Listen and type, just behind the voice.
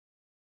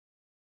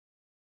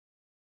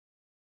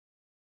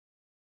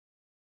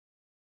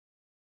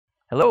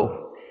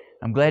Hello.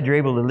 I'm glad you're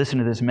able to listen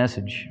to this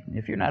message.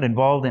 If you're not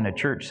involved in a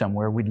church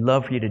somewhere, we'd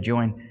love for you to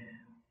join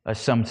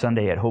us some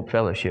Sunday at Hope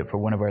Fellowship for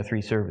one of our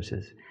 3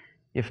 services.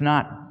 If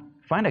not,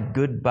 find a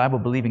good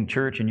Bible-believing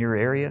church in your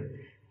area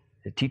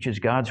that teaches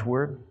God's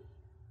Word.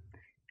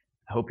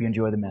 I hope you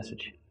enjoy the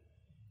message.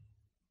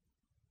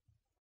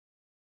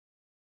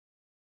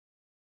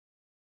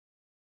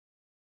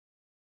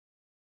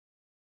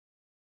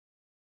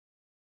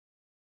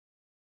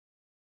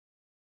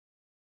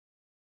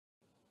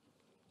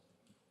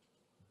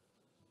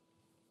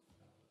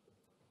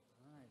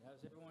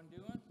 How's everyone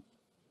doing?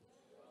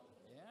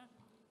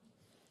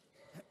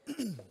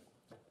 Yeah?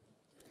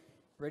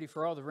 Ready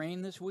for all the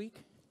rain this week?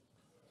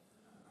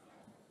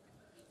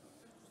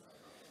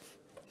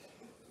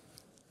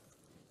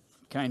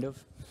 Kind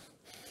of.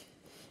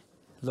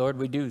 Lord,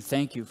 we do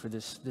thank you for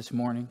this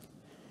morning.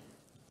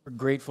 We're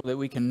grateful that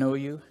we can know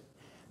you.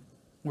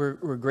 We're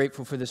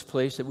grateful for this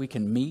place that we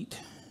can meet,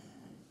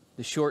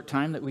 the short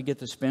time that we get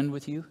to spend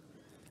with you.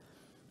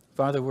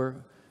 Father, we're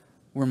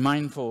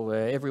mindful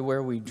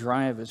everywhere we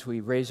drive as we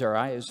raise our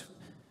eyes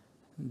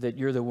that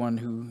you're the one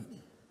who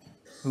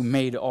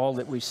made all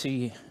that we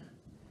see.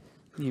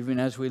 Even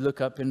as we look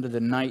up into the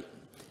night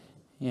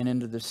and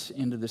into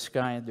the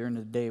sky during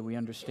the day, we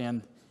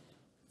understand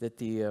that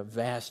the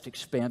vast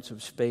expanse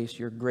of space,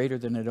 you're greater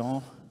than it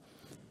all.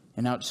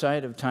 And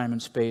outside of time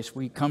and space,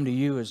 we come to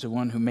you as the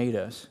one who made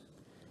us.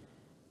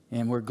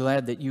 And we're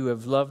glad that you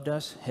have loved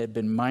us, have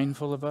been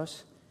mindful of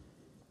us,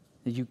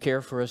 that you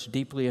care for us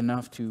deeply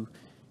enough to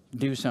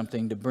do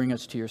something to bring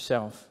us to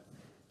yourself,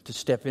 to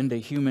step into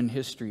human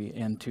history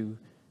and to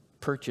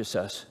purchase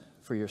us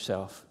for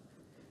yourself.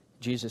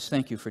 Jesus,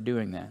 thank you for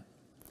doing that.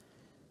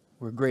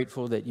 We're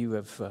grateful that you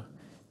have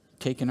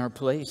taken our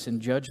place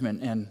in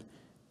judgment and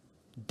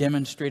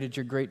demonstrated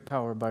your great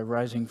power by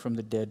rising from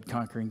the dead,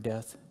 conquering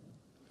death.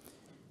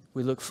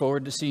 We look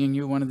forward to seeing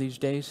you one of these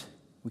days.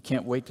 We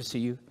can't wait to see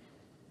you.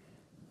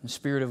 The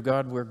Spirit of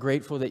God, we're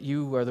grateful that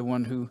you are the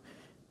one who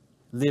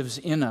lives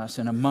in us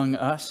and among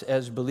us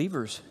as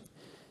believers.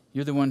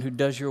 You're the one who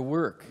does your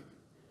work.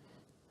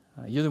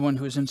 You're the one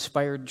who has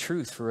inspired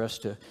truth for us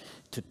to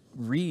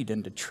read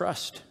and to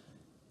trust.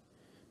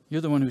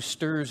 You're the one who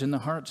stirs in the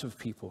hearts of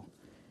people,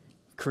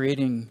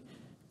 creating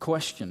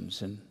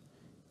questions and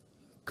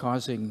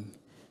causing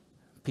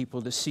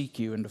people to seek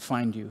you and to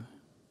find you.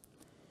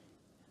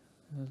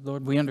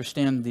 Lord, we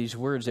understand these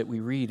words that we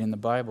read in the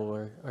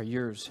Bible are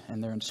yours,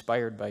 and they're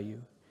inspired by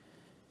you.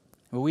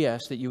 Well, we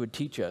ask that you would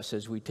teach us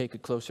as we take a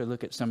closer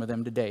look at some of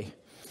them today.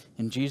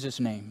 In Jesus'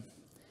 name,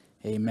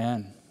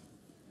 amen.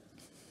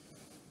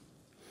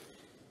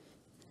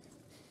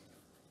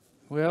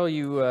 Well,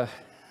 you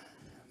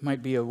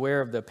might be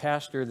aware of the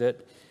pastor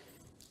that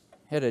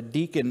had a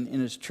deacon in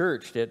his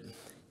church that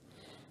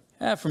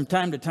from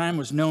time to time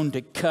was known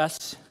to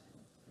cuss.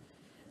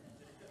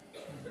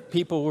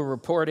 People were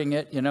reporting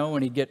it,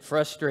 when he'd get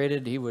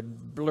frustrated, he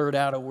would blurt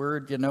out a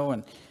word,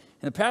 and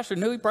the pastor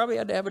knew he probably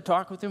had to have a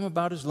talk with him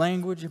about his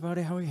language, about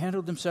how he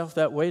handled himself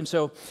that way. And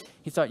so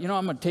he thought, I'm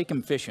going to take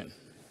him fishing.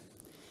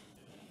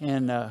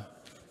 And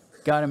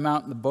got him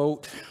out in the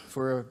boat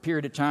for a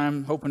period of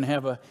time, hoping to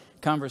have a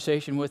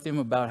conversation with him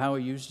about how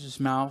he used his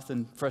mouth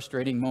in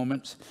frustrating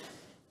moments.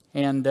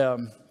 And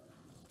the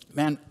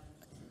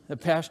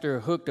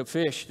pastor hooked a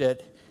fish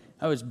that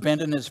I was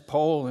bending his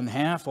pole in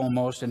half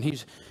almost, and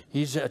he's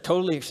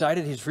totally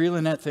excited. He's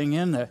reeling that thing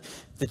in. The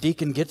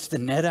deacon gets the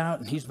net out,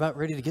 and he's about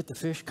ready to get the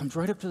fish. Comes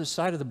right up to the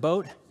side of the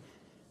boat.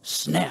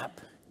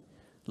 Snap!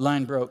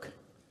 Line broke.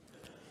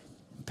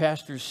 The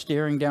pastor's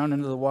staring down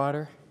into the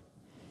water.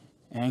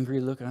 Angry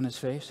look on his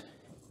face.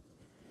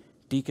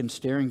 Deacon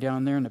staring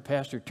down there, and the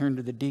pastor turned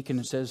to the deacon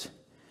and says,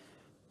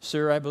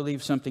 "Sir, I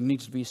believe something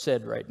needs to be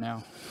said right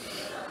now."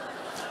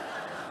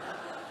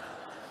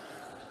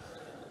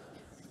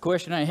 The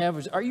question I have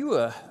is, are you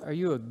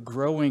a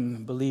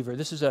growing believer?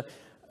 This is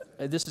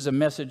a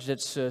message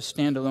that's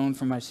standalone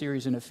from my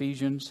series in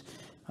Ephesians,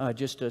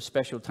 just a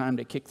special time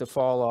to kick the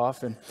fall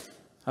off. And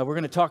we're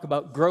going to talk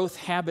about growth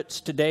habits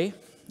today.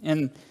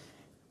 And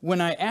when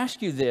I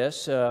ask you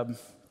this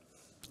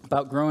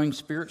about growing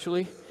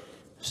spiritually,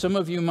 some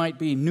of you might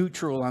be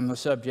neutral on the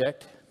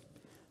subject,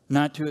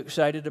 not too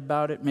excited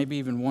about it, maybe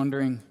even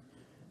wondering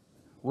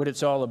what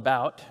it's all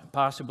about,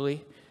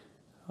 possibly.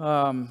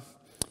 And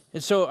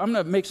so I'm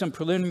going to make some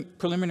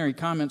preliminary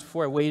comments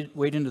before I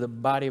wade into the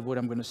body of what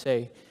I'm going to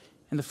say.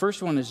 And the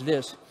first one is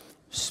this: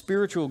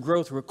 spiritual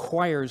growth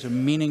requires a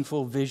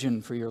meaningful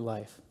vision for your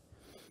life.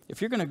 If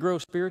you're going to grow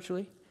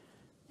spiritually,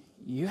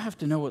 you have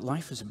to know what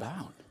life is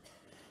about.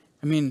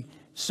 I mean,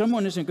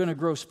 someone isn't going to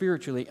grow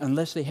spiritually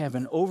unless they have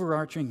an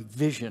overarching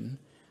vision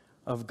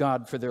of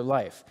God for their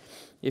life.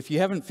 If you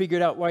haven't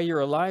figured out why you're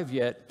alive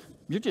yet,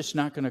 you're just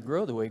not going to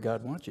grow the way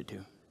God wants you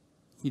to.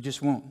 You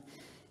just won't.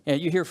 And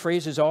you hear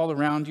phrases all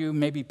around you.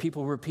 Maybe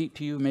people repeat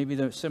to you, maybe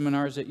the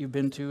seminars that you've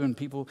been to, and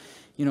people,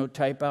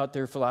 type out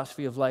their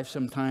philosophy of life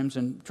sometimes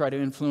and try to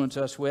influence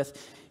us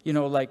with,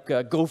 like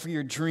go for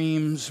your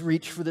dreams,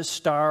 reach for the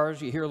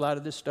stars. You hear a lot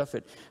of this stuff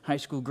at high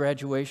school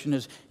graduation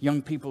as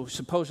young people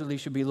supposedly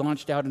should be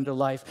launched out into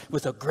life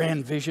with a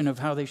grand vision of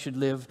how they should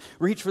live.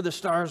 Reach for the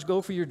stars,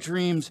 go for your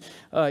dreams,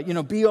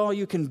 be all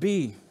you can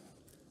be.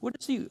 What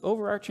is the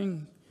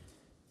overarching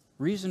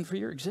reason for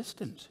your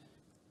existence?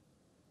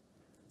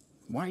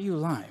 Why are you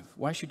alive?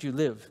 Why should you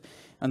live?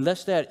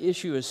 Unless that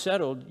issue is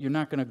settled, you're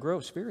not going to grow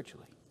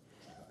spiritually.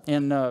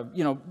 And,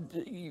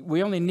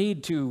 we only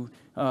need to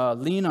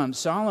lean on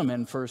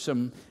Solomon for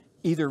some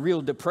either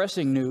real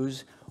depressing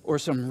news or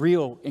some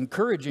real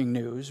encouraging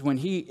news when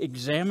he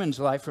examines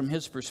life from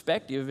his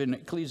perspective in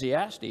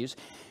Ecclesiastes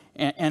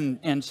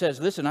and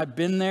says, listen, I've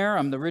been there.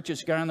 I'm the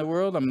richest guy in the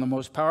world. I'm the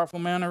most powerful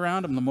man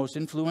around. I'm the most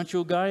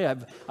influential guy.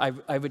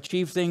 I've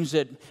achieved things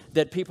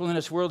that people in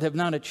this world have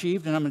not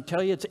achieved. And I'm going to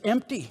tell you, it's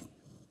empty.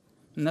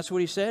 And that's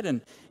what he said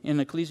in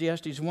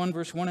Ecclesiastes 1,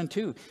 verse 1 and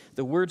 2.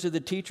 The words of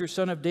the teacher,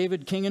 son of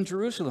David, king in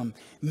Jerusalem.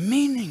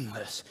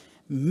 Meaningless,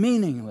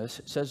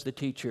 says the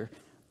teacher.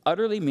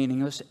 Utterly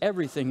meaningless.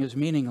 Everything is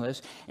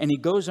meaningless. And he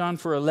goes on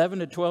for 11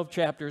 to 12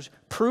 chapters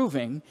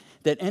proving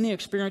that any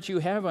experience you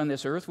have on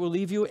this earth will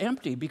leave you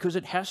empty because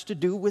it has to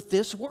do with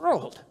this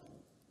world.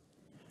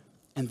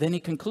 And then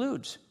he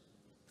concludes.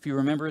 If you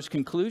remember his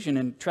conclusion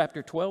in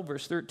chapter 12,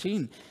 verse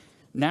 13.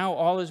 Now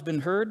all has been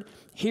heard.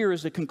 Here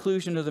is the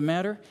conclusion of the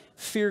matter.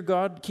 Fear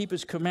God, keep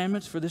his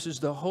commandments, for this is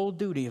the whole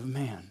duty of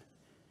man.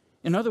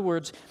 In other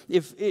words,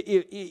 if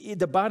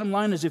the bottom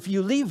line is if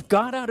you leave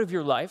God out of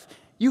your life,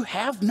 you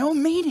have no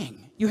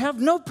meaning. You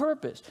have no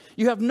purpose.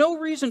 You have no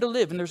reason to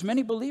live. And there's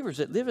many believers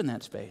that live in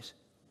that space.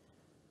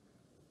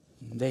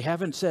 They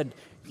haven't said,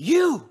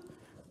 you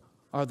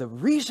are the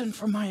reason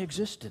for my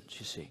existence,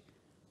 you see.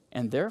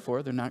 And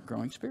therefore, they're not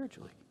growing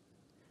spiritually.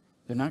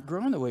 They're not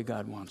growing the way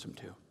God wants them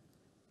to.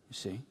 You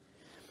see,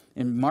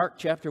 in Mark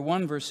chapter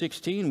 1, verse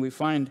 16, we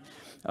find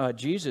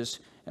Jesus,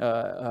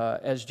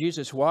 as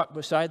Jesus walked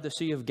beside the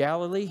Sea of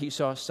Galilee, he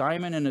saw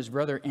Simon and his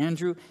brother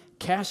Andrew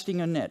casting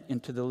a net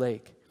into the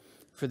lake,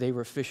 for they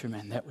were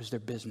fishermen. That was their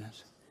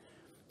business.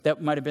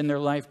 That might have been their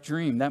life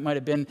dream. That might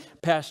have been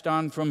passed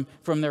on from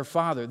their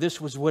father.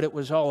 This was what it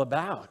was all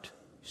about,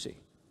 you see.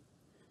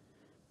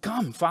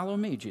 Come, follow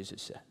me,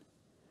 Jesus said,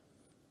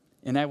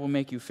 and I will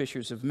make you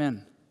fishers of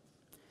men.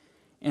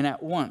 And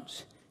at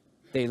once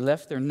they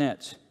left their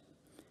nets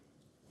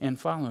and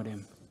followed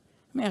him.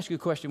 Let me ask you a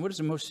question. What is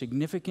the most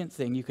significant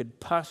thing you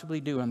could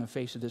possibly do on the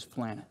face of this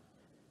planet?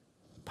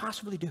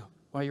 Possibly do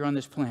while you're on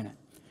this planet.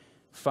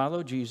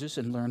 Follow Jesus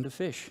and learn to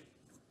fish.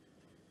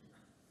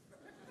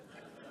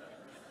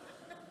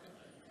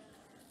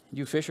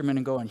 You fishermen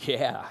are going,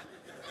 yeah,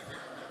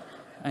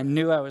 I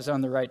knew I was on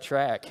the right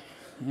track,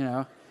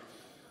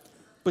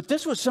 But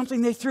this was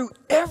something they threw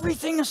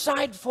everything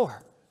aside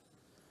for.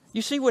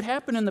 You see what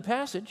happened in the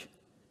passage?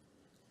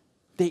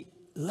 They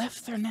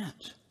left their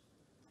nets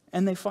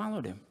and they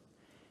followed him.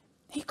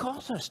 He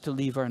calls us to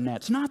leave our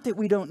nets. Not that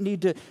we don't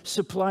need to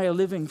supply a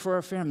living for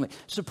our family,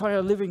 supply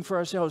a living for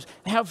ourselves,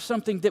 have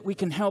something that we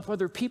can help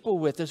other people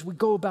with as we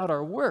go about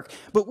our work.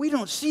 But we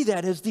don't see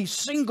that as the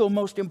single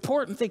most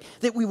important thing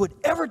that we would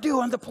ever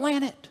do on the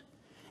planet.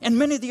 And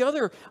many of the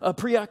other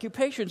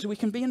preoccupations we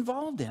can be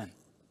involved in.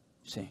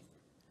 See?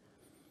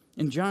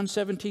 In John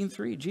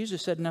 17:3,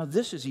 Jesus said, now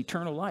this is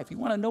eternal life. You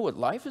want to know what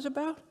life is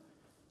about?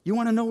 You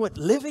want to know what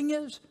living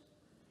is?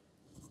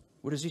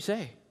 What does he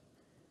say?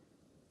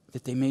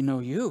 That they may know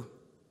you,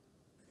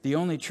 the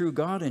only true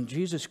God, and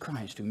Jesus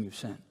Christ whom you've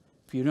sent.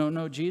 If you don't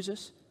know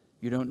Jesus,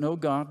 you don't know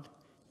God,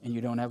 and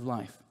you don't have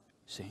life.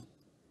 See?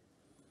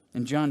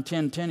 In John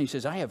 10:10, he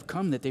says, I have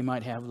come that they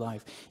might have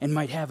life and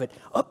might have it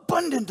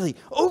abundantly,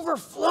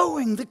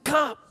 overflowing the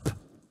cup.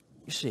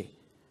 You see?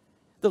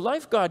 The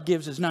life God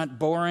gives is not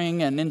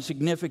boring and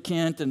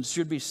insignificant and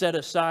should be set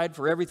aside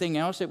for everything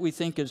else that we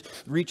think is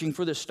reaching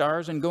for the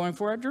stars and going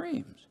for our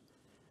dreams.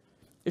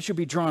 It should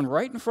be drawn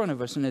right in front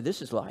of us and that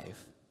this is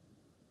life.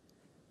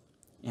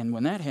 And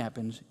when that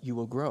happens, you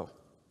will grow.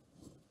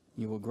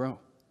 You will grow.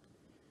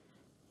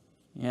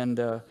 And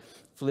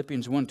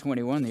Philippians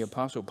 1:21, the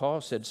Apostle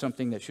Paul said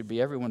something that should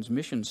be everyone's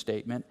mission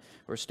statement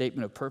or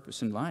statement of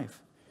purpose in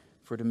life.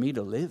 For to me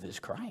to live is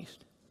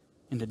Christ,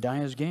 and to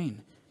die is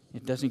gain.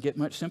 It doesn't get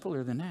much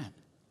simpler than that.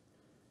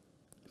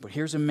 But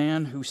here's a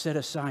man who set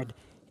aside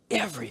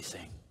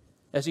everything.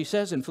 As he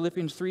says in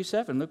Philippians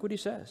 3:7, look what he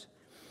says.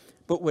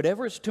 But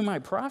whatever is to my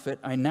profit,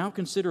 I now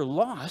consider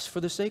loss for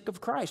the sake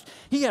of Christ.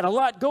 He had a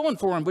lot going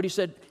for him, but he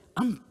said,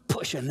 I'm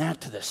pushing that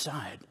to the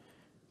side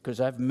because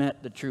I've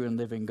met the true and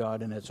living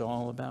God, and it's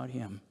all about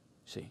him.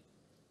 See,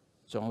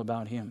 it's all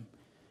about him.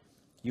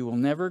 You will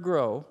never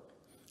grow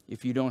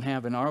if you don't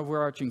have an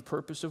overarching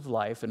purpose of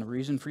life and a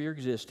reason for your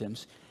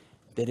existence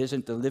that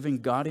isn't the living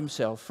God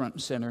himself front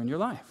and center in your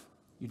life.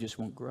 You just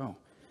won't grow.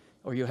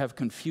 Or you'll have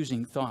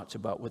confusing thoughts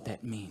about what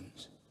that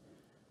means.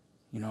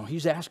 You know,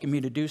 he's asking me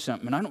to do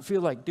something, and I don't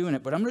feel like doing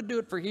it, but I'm going to do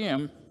it for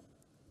him.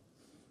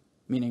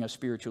 meaning a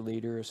spiritual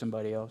leader or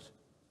somebody else.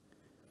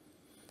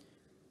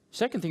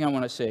 Second thing I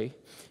want to say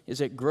is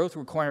that growth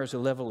requires a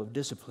level of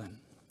discipline.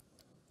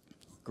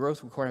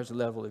 Growth requires a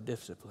level of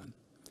discipline.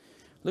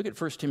 Look at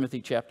 1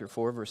 Timothy chapter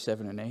 4, verse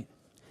 7 and 8.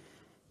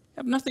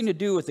 Have nothing to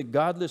do with the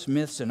godless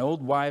myths and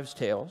old wives'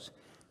 tales.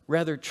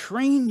 Rather,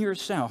 train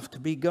yourself to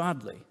be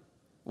godly.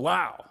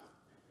 Wow.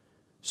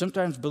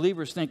 Sometimes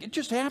believers think, it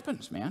just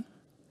happens, man.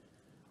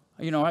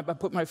 You know, I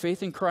put my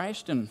faith in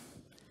Christ and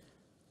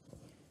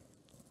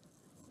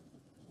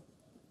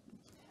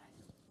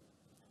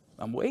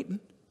I'm waiting.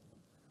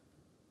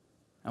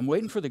 I'm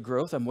waiting for the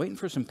growth. I'm waiting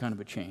for some kind of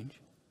a change.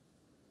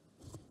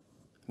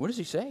 What does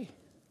he say?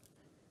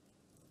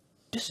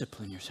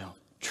 Discipline yourself.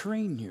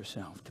 Train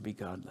yourself to be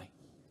godly.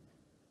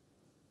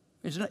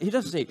 He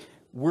doesn't say,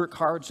 work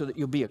hard so that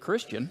you'll be a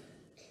Christian.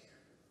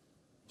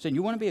 He's saying,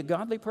 you want to be a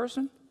godly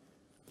person?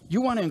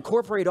 You want to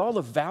incorporate all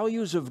the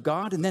values of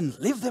God and then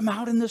live them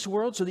out in this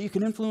world so that you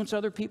can influence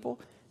other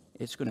people?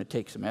 It's going to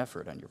take some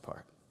effort on your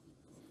part.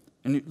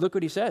 And look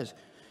what he says.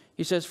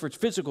 He says, for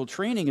physical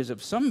training is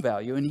of some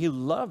value, and he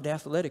loved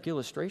athletic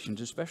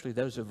illustrations, especially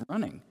those of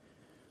running.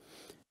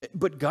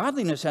 But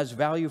godliness has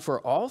value for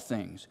all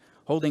things,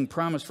 holding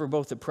promise for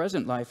both the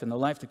present life and the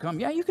life to come.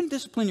 Yeah, you can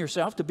discipline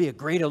yourself to be a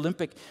great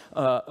Olympic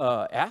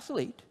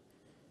athlete,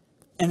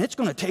 and it's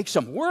going to take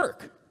some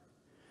work.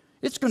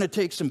 It's going to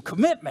take some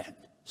commitment,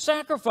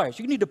 sacrifice.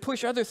 You need to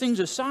push other things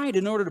aside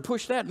in order to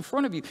push that in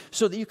front of you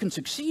so that you can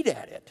succeed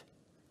at it.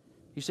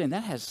 He's saying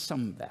that has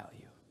some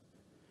value.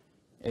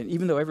 And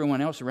even though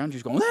everyone else around you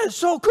is going, that is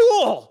so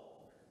cool.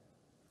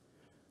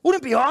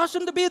 Wouldn't it be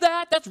awesome to be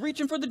that? That's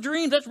reaching for the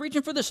dreams. That's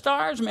reaching for the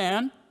stars,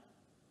 man.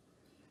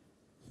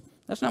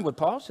 That's not what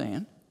Paul's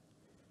saying.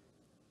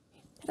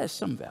 It has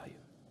some value.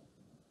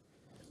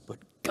 But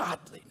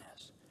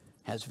godliness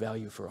has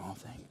value for all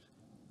things.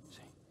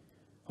 See?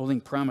 Holding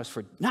promise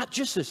for not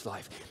just this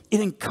life. It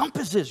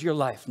encompasses your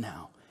life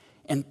now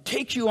and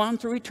takes you on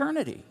through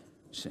eternity.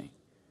 See?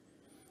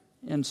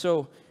 And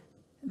so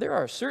there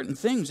are certain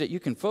things that you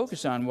can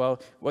focus on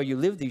while you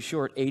live these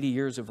short 80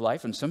 years of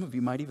life, and some of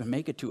you might even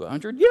make it to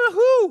 100.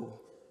 Yahoo!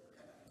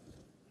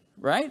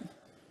 Right?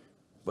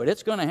 But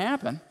it's going to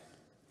happen.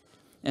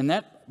 And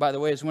that, by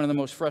the way, is one of the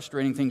most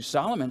frustrating things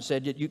Solomon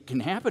said that you can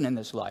happen in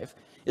this life,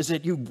 is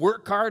that you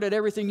work hard at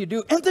everything you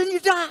do, and then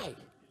you die.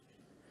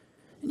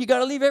 And you got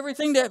to leave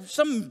everything to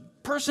some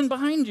person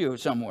behind you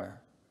somewhere.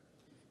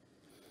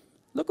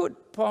 Look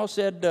what Paul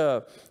said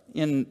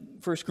in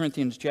 1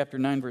 Corinthians chapter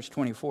 9, verse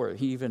 24.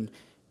 He even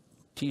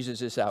teases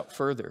this out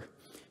further.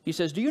 He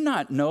says, do you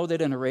not know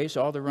that in a race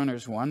all the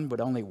runners run,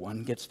 but only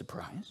one gets the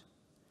prize?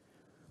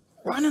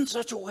 Run in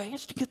such a way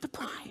as to get the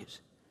prize.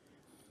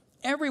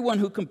 Everyone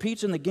who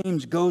competes in the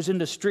games goes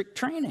into strict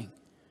training.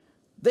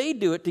 They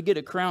do it to get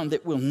a crown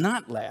that will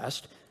not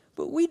last,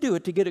 but we do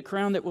it to get a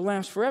crown that will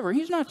last forever.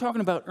 He's not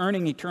talking about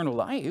earning eternal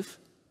life.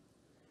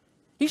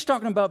 He's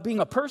talking about being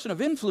a person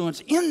of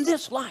influence in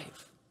this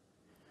life.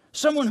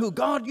 Someone who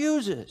God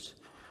uses.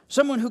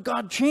 Someone who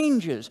God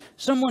changes.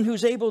 Someone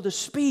who's able to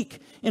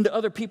speak into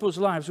other people's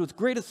lives with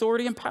great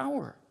authority and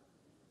power.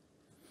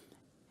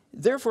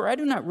 Therefore, I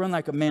do not run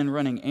like a man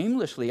running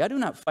aimlessly. I do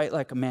not fight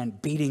like a man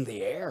beating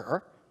the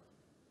air.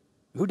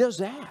 Who does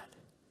that?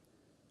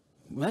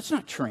 Well, that's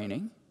not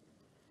training.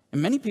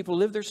 And many people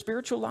live their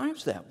spiritual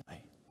lives that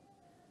way.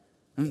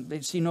 And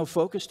they see no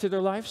focus to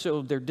their life,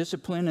 so their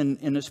discipline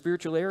in the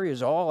spiritual area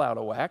is all out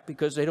of whack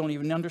because they don't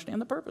even understand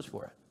the purpose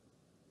for it.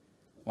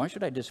 Why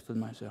should I discipline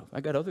myself? I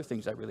got other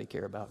things I really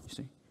care about, you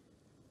see.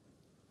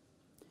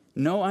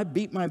 No, I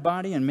beat my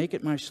body and make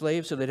it my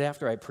slave so that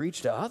after I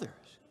preach to others,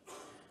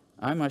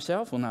 I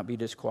myself will not be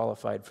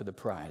disqualified for the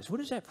prize. What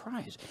is that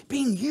prize?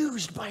 Being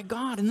used by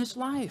God in this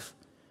life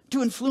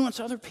to influence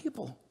other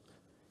people.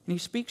 And he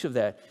speaks of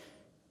that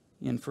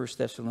in 1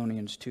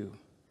 Thessalonians 2,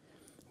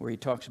 where he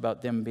talks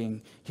about them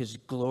being his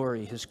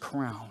glory, his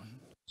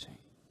crown. See?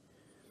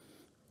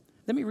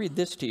 Let me read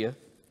this to you.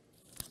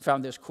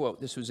 Found this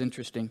quote. This was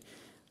interesting.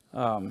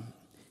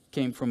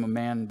 Came from a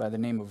man by the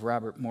name of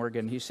Robert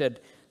Morgan. He said,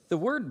 the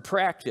word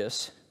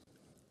practice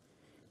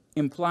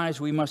implies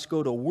we must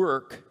go to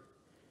work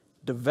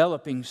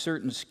developing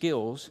certain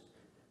skills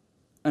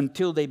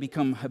until they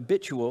become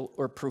habitual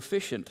or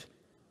proficient,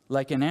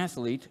 like an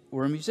athlete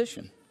or a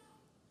musician.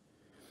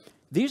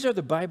 These are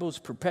the Bible's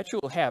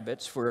perpetual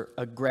habits for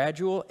a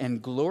gradual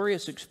and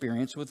glorious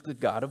experience with the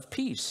God of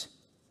peace.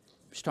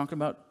 He's talking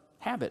about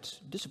habits,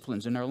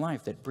 disciplines in our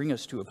life that bring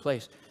us to a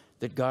place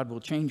that God will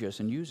change us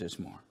and use us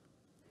more.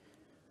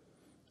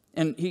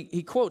 And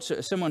he quotes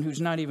someone who's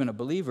not even a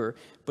believer,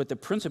 but the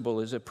principle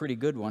is a pretty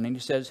good one. And he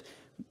says,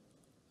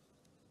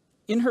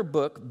 in her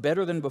book,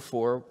 Better Than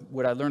Before,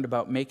 What I Learned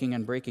About Making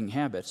and Breaking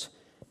Habits,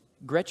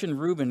 Gretchen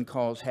Rubin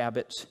calls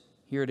habits,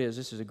 here it is,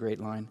 this is a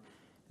great line,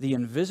 the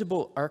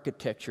invisible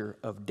architecture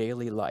of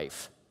daily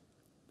life.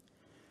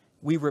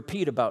 We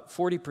repeat about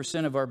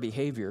 40% of our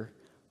behavior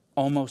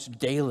almost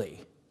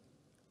daily.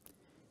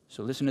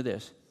 So listen to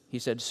this. He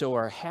said, so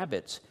our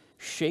habits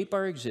shape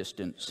our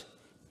existence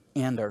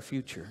and our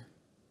future.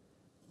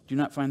 Do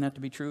you not find that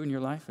to be true in your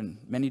life in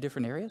many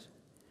different areas?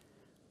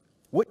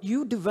 What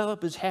you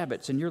develop as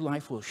habits in your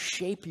life will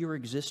shape your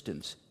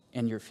existence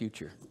and your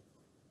future.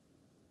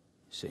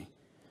 See?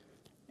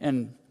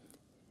 And,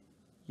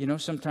 you know,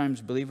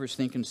 sometimes believers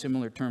think in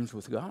similar terms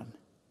with God.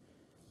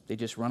 They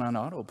just run on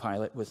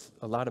autopilot with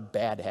a lot of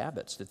bad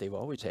habits that they've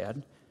always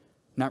had,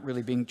 not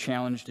really being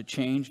challenged to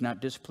change, not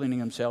disciplining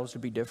themselves to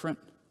be different.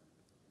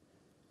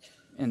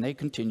 And they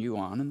continue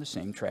on in the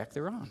same track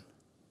they're on.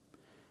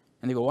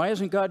 And they go, why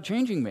isn't God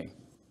changing me?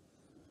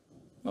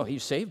 Well, He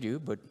saved you,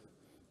 but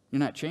you're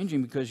not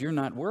changing because you're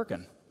not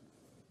working.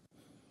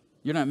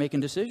 You're not making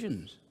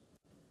decisions.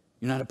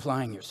 You're not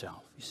applying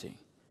yourself, you see.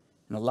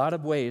 In a lot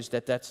of ways,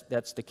 that's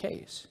the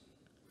case.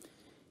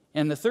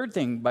 And the third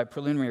thing, by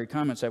preliminary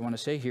comments, I want to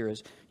say here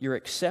is your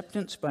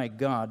acceptance by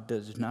God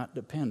does not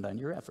depend on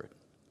your effort.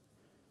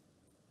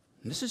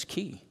 And this is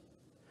key.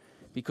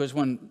 Because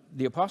when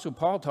the Apostle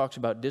Paul talks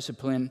about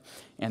discipline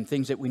and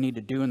things that we need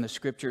to do in the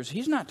Scriptures,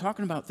 he's not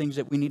talking about things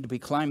that we need to be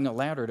climbing a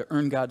ladder to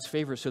earn God's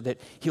favor so that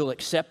He'll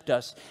accept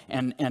us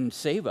and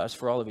save us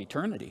for all of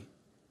eternity.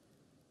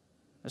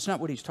 That's not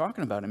what he's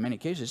talking about in many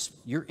cases.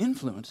 Your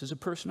influence as a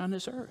person on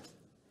this earth.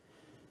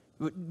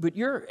 But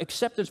your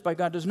acceptance by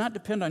God does not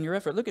depend on your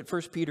effort. Look at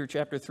 1 Peter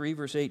chapter 3,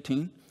 verse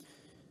 18.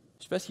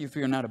 Especially if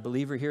you're not a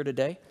believer here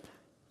today.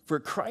 For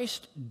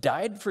Christ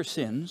died for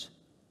sins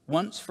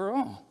once for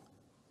all.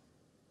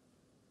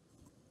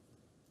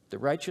 The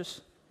righteous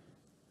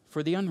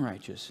for the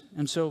unrighteous.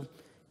 And so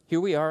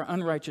here we are,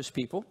 unrighteous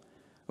people.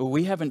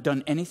 We haven't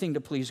done anything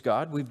to please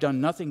God. We've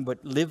done nothing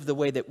but live the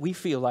way that we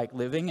feel like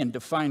living and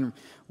define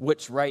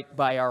what's right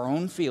by our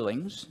own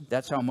feelings.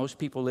 That's how most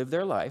people live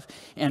their life.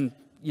 And,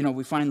 you know,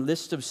 we find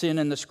lists of sin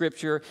in the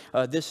Scripture,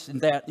 this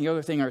and that, and the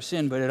other thing are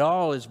sin, but it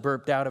all is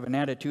burped out of an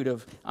attitude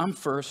of, I'm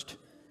first.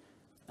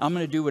 I'm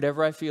going to do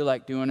whatever I feel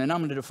like doing, and I'm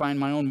going to define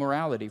my own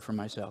morality for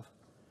myself.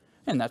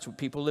 And that's what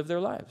people live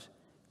their lives,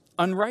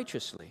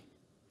 unrighteously.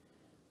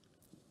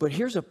 But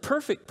here's a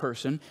perfect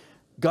person,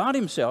 God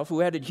Himself,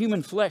 who added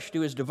human flesh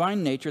to His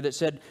divine nature, that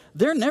said,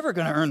 they're never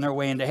going to earn their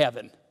way into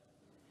heaven.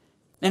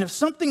 And if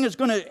something is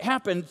going to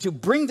happen to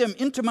bring them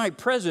into my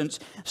presence,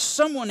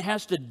 someone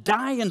has to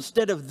die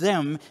instead of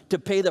them to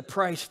pay the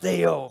price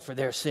they owe for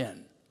their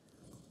sin.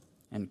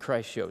 And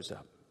Christ shows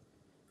up,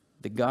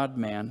 the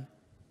God-man,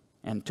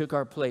 and took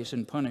our place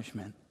in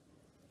punishment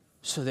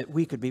so that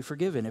we could be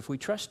forgiven if we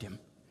trust Him.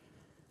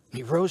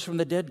 He rose from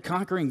the dead,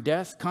 conquering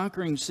death,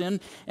 conquering sin.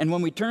 And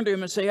when we turn to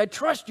Him and say, I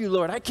trust you,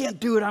 Lord, I can't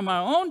do it on my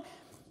own,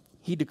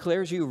 He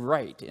declares you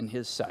right in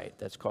His sight.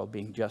 That's called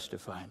being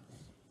justified.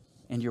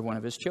 And you're one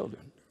of His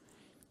children.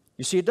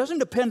 You see, it doesn't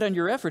depend on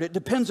your effort. It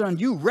depends on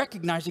you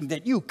recognizing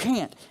that you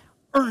can't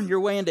earn your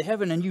way into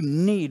heaven and you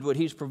need what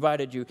He's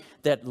provided you,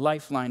 that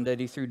lifeline that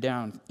He threw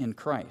down in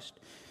Christ.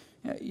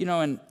 You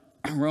know, in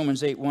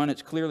Romans 8:1,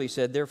 it's clearly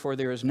said, therefore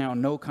there is now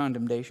no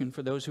condemnation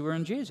for those who are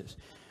in Jesus.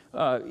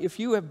 If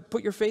you have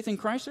put your faith in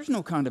Christ, there's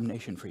no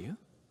condemnation for you.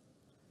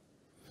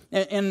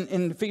 And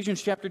in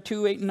Ephesians chapter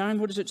 2, 8 and 9,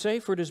 what does it say?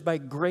 For it is by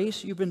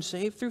grace you've been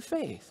saved through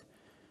faith.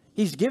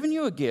 He's given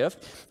you a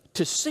gift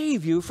to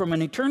save you from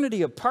an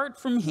eternity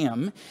apart from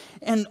Him,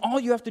 and all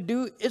you have to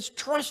do is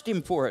trust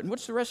Him for it. And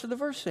what's the rest of the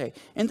verse say?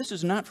 And this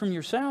is not from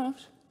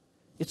yourselves.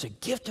 It's a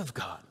gift of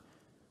God,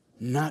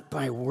 not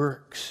by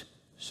works,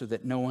 so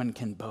that no one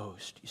can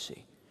boast, you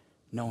see.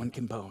 No one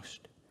can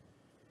boast.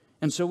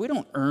 And so we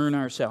don't earn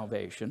our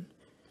salvation.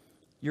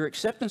 Your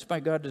acceptance by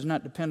God does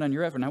not depend on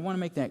your effort. And I want to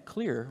make that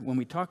clear when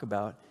we talk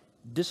about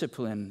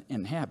discipline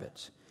and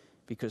habits.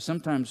 Because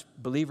sometimes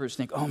believers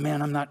think, oh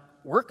man, I'm not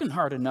working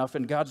hard enough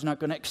and God's not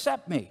going to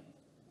accept me.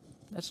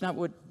 That's not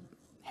what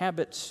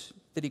habits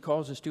that He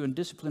calls us to and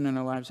discipline in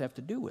our lives have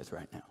to do with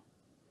right now.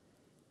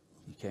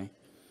 Okay?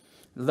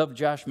 I love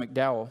Josh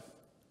McDowell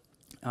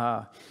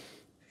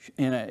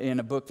in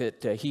a book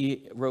that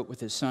he wrote with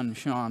his son,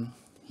 Sean.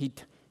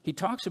 He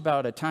talks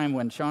about a time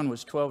when Sean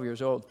was 12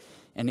 years old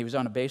and he was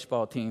on a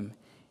baseball team.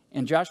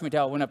 And Josh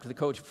McDowell went up to the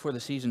coach before the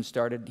season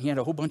started. He had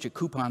a whole bunch of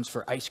coupons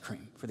for ice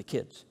cream for the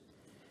kids.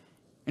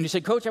 And he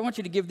said, Coach, I want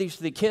you to give these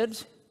to the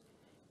kids,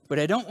 but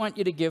I don't want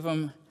you to give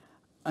them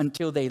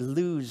until they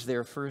lose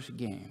their first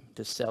game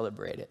to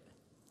celebrate it.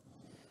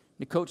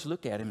 The coach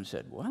looked at him and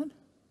said, what?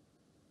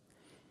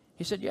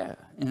 He said, yeah.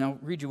 And I'll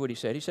read you what he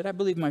said. He said, I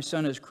believe my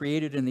son is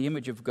created in the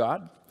image of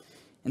God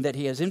and that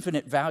he has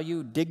infinite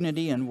value,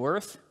 dignity, and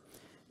worth.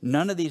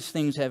 None of these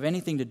things have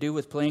anything to do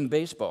with playing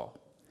baseball.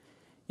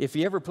 If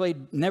he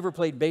never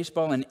played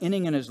baseball an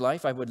inning in his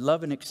life, I would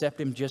love and accept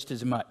him just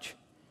as much.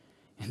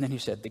 And then he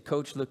said, the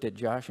coach looked at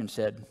Josh and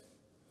said,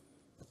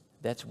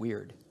 that's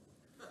weird.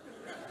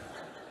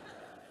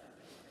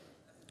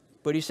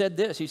 But he said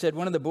this. He said,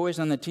 one of the boys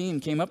on the team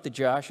came up to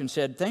Josh and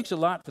said, thanks a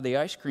lot for the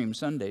ice cream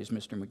sundaes,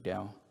 Mr.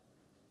 McDowell.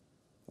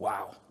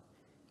 Wow.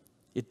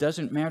 It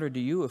doesn't matter to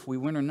you if we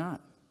win or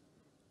not.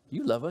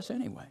 You love us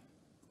anyway.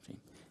 See,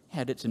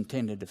 had its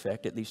intended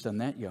effect, at least on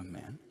that young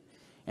man.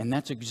 And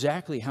that's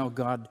exactly how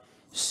God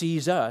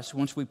sees us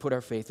once we put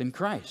our faith in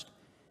Christ.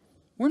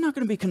 We're not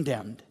going to be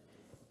condemned,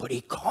 but He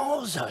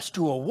calls us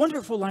to a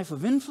wonderful life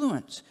of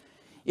influence.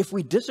 if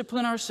we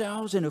discipline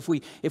ourselves and if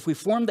we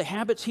form the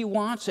habits He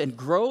wants and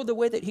grow the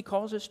way that He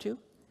calls us to.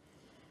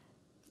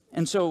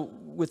 And so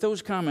with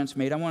those comments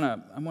made, I want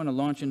to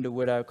launch into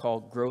what I call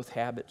growth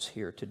habits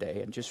here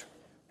today and just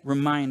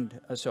remind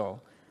us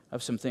all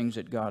of some things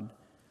that God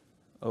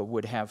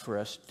would have for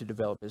us to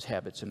develop as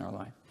habits in our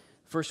life.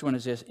 First one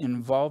is this: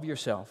 involve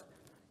yourself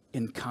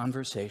in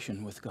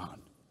conversation with God.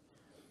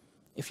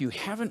 If you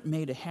haven't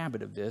made a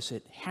habit of this,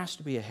 it has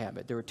to be a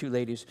habit. There were two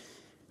ladies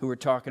who were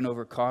talking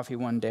over coffee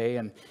one day,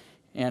 and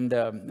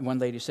one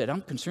lady said,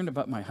 "I'm concerned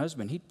about my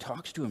husband. He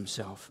talks to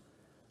himself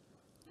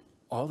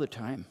all the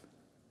time."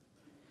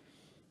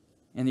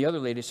 And the other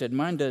lady said,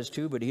 "Mine does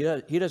too, but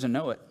he doesn't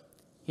know it.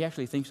 He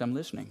actually thinks I'm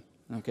listening."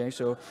 Okay,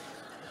 so,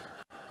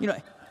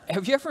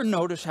 have you ever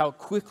noticed how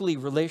quickly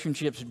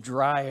relationships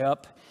dry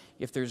up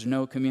if there's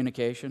no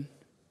communication?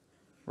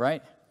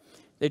 Right?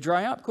 They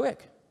dry up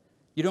quick.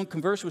 You don't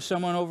converse with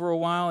someone over a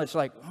while, it's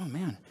like, oh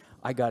man,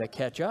 I got to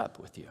catch up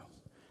with you.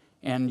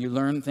 And you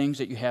learn things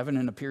that you haven't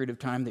in a period of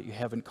time that you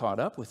haven't caught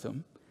up with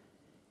them.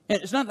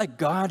 And it's not like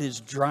God is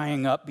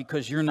drying up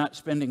because you're not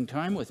spending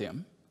time with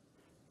Him.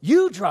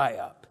 You dry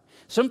up.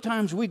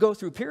 Sometimes we go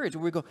through periods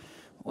where we go,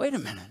 wait a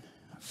minute,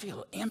 I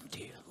feel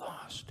empty,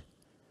 lost.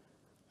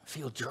 I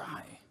feel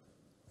dry.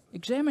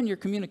 Examine your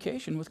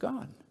communication with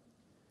God.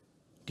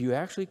 Do you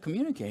actually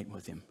communicate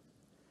with Him?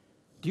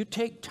 Do you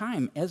take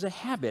time as a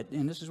habit,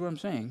 and this is what I'm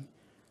saying,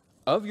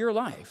 of your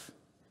life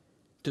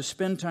to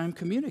spend time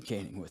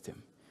communicating with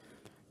Him?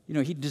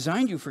 He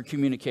designed you for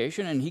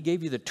communication, and He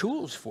gave you the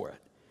tools for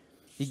it.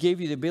 He gave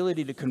you the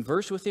ability to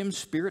converse with Him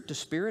spirit to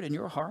spirit in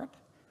your heart.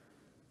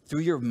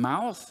 Through your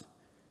mouth,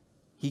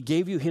 He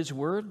gave you His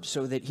word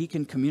so that He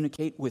can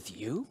communicate with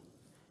you.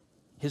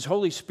 His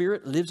Holy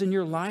Spirit lives in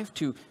your life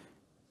to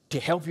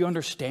help you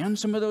understand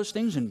some of those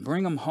things and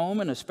bring them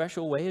home in a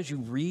special way as you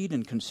read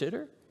and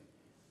consider.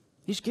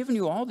 He's given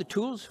you all the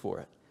tools for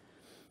it.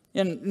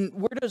 And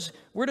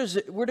where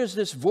does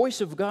this voice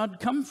of God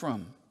come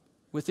from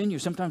within you?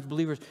 Sometimes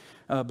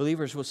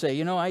believers will say,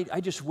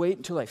 I just wait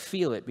until I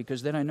feel it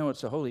because then I know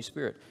it's the Holy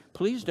Spirit.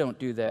 Please don't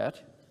do that.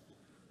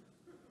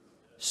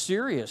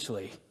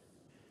 Seriously.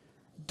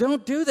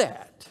 Don't do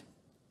that.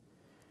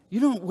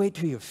 You don't wait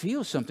till you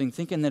feel something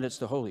thinking that it's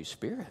the Holy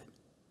Spirit.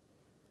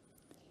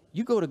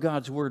 You go to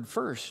God's Word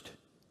first,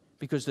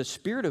 because the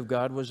Spirit of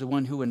God was the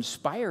one who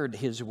inspired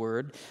His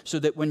Word, so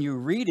that when you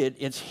read it,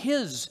 it's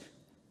His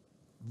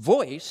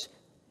voice.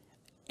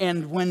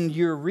 And when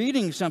you're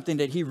reading something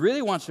that He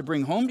really wants to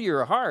bring home to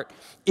your heart,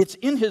 it's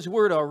in His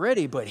Word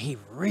already, but He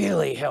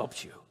really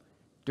helps you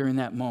during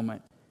that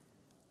moment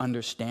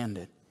understand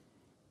it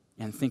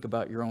and think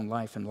about your own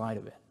life in light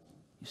of it,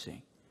 you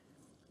see.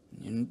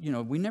 And,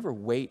 we never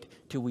wait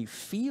till we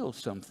feel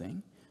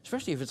something,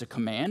 especially if it's a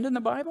command in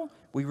the Bible.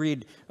 We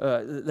read,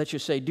 let's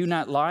just say, do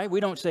not lie. We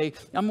don't say,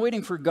 I'm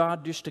waiting for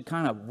God just to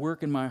kind of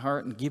work in my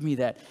heart and give me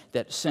that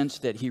sense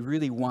that He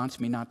really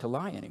wants me not to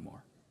lie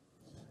anymore.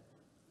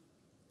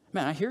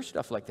 Man, I hear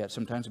stuff like that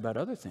sometimes about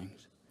other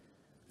things.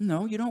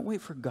 No, you don't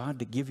wait for God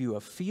to give you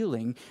a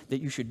feeling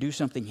that you should do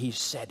something He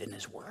said in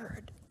His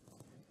Word.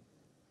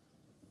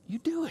 You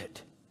do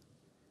it.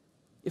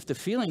 If the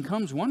feeling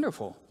comes,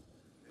 wonderful.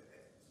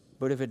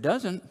 But if it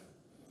doesn't,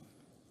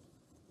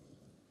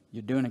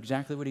 you're doing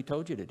exactly what He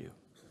told you to do.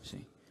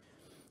 See,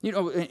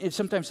 and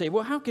sometimes say,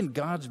 well, how can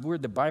God's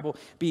Word, the Bible,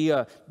 be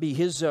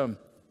His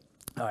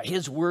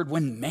Word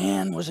when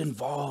man was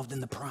involved in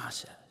the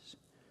process?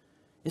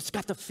 It's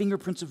got the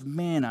fingerprints of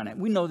man on it.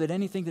 We know that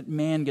anything that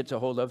man gets a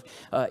hold of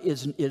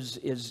is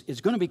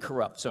going to be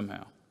corrupt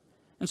somehow,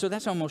 and so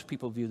that's how most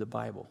people view the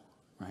Bible,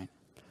 right?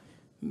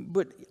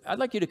 But I'd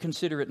like you to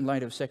consider it in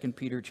light of 2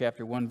 Peter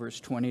chapter 1, verse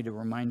 20, to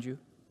remind you.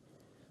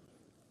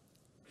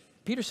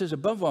 Peter says,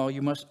 above all,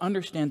 you must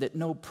understand that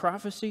no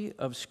prophecy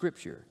of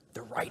Scripture,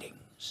 the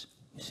writings,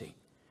 you see,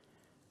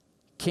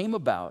 came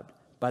about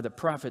by the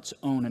prophet's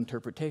own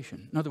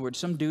interpretation. In other words,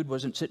 some dude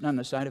wasn't sitting on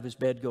the side of his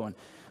bed going,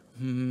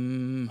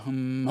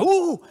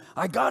 oh,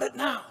 I got it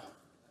now.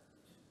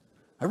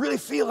 I really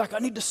feel like I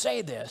need to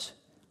say this.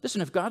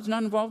 Listen, if God's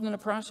not involved in the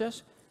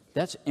process,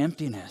 that's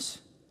emptiness.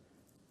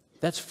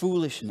 That's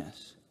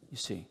foolishness, you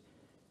see.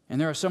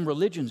 And there are some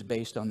religions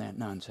based on that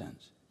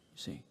nonsense,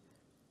 you see.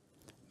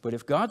 But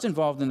if God's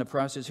involved in the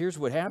process, here's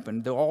what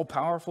happened. The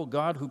all-powerful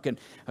God who can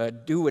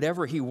do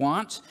whatever He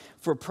wants.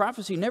 For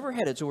prophecy never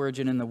had its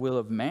origin in the will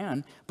of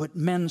man, but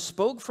men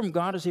spoke from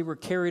God as they were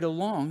carried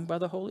along by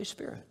the Holy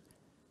Spirit.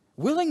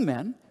 Willing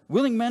men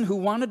who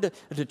wanted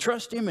to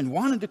trust Him and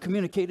wanted to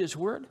communicate His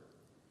word.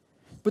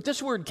 But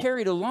this word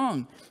carried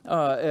along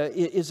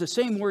is the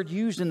same word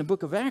used in the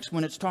book of Acts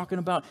when it's talking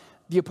about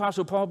the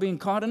Apostle Paul being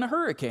caught in a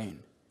hurricane.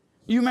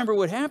 You remember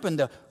what happened?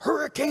 The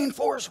hurricane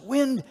force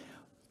wind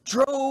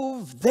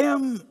drove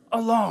them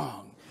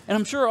along. And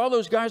I'm sure all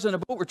those guys on the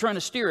boat were trying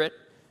to steer it,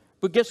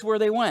 but guess where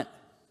they went?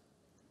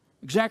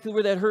 Exactly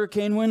where that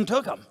hurricane wind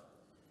took them.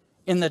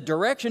 In the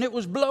direction it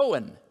was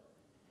blowing.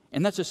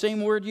 And that's the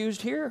same word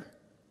used here.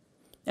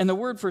 And the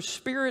word for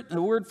spirit and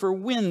the word for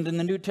wind in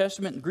the New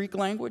Testament in Greek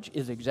language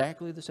is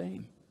exactly the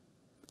same.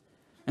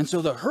 And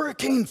so the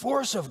hurricane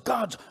force of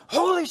God's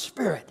Holy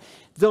Spirit,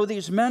 though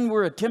these men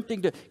were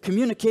attempting to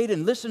communicate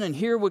and listen and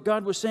hear what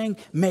God was saying,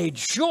 made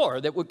sure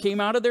that what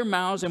came out of their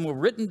mouths and were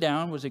written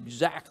down was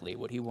exactly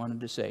what he wanted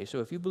to say. So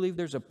if you believe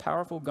there's a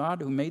powerful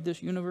God who made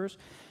this universe,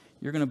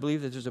 you're going to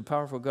believe that there's a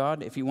powerful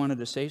God, if he wanted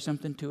to say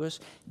something to us,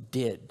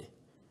 did.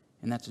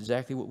 And that's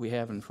exactly what we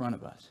have in front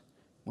of us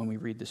when we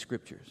read the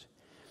Scriptures.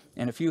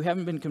 And if you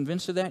haven't been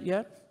convinced of that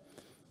yet,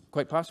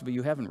 quite possibly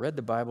you haven't read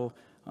the Bible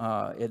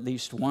at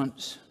least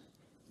once.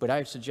 But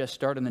I suggest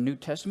start in the New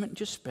Testament and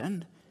just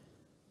spend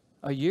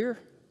a year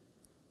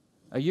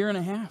and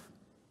a half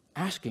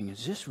asking,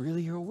 is this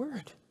really your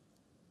word?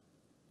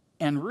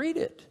 And read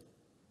it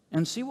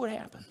and see what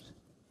happens.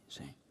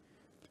 See?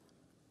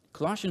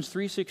 Colossians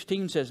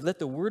 3:16 says, let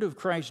the word of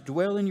Christ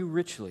dwell in you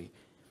richly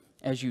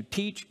as you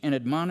teach and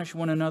admonish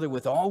one another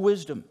with all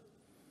wisdom,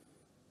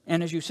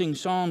 and as you sing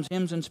psalms,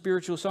 hymns, and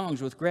spiritual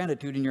songs with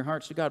gratitude in your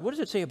hearts to God. What does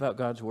it say about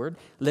God's word?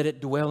 Let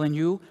it dwell in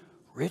you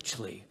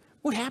richly.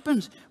 What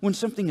happens when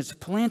something is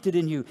planted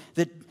in you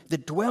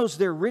that dwells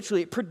there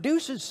richly? It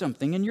produces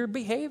something in your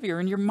behavior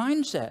and your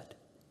mindset.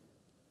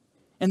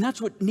 And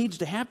that's what needs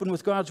to happen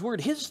with God's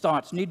word. His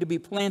thoughts need to be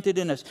planted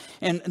in us.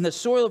 And the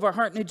soil of our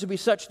heart needs to be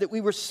such that we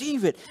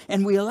receive it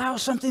and we allow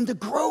something to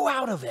grow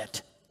out of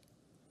it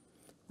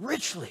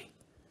richly.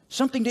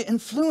 Something to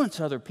influence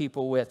other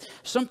people with.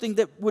 Something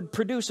that would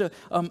produce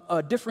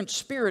a different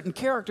spirit and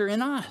character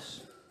in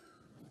us.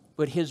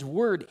 But his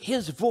word,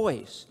 his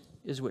voice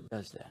is what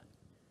does that.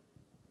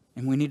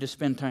 And we need to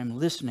spend time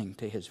listening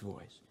to his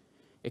voice,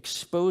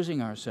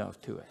 exposing ourselves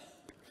to it.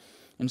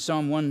 In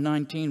Psalm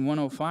 119,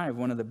 105,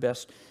 one of the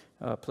best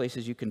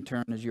places you can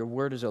turn is, your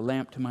word is a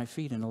lamp to my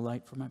feet and a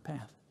light for my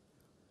path.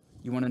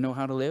 You want to know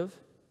how to live?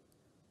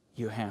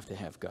 You have to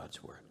have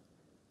God's word.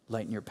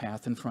 Lighten your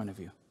path in front of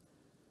you.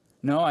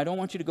 No, I don't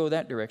want you to go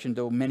that direction,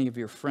 though many of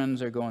your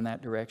friends are going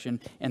that direction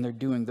and they're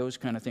doing those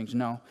kind of things.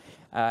 No,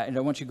 and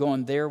I want you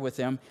going there with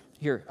them.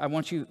 Here, I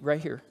want you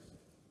right here.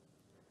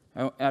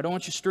 I don't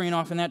want you straying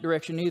off in that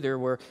direction either,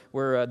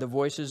 where the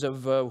voices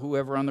of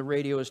whoever on the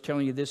radio is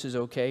telling you this is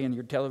okay and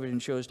your television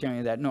show is telling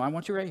you that. No, I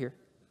want you right here.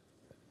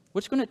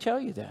 What's going to tell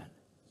you that?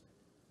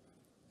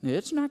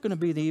 It's not going to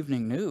be the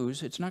evening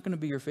news. It's not going to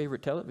be your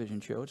favorite television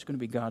show. It's going to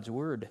be God's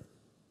word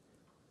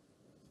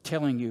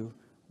telling you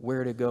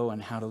where to go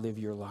and how to live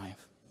your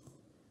life.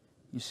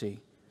 You see?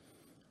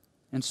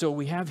 And so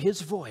we have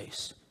his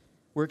voice.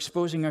 We're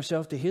exposing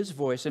ourselves to his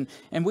voice, and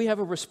we have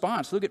a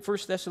response. Look at 1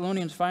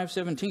 Thessalonians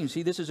 5:17.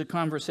 See, this is a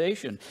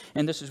conversation,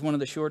 and this is one of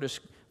the shortest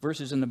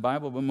verses in the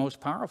Bible, but most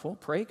powerful.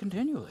 Pray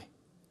continually.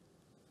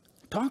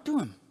 Talk to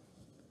him.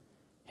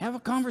 Have a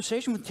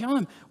conversation with him. Tell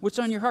him what's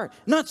on your heart.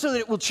 Not so that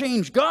it will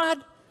change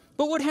God,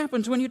 but what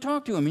happens when you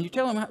talk to him and you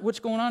tell him what's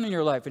going on in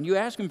your life, and you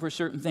ask him for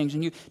certain things,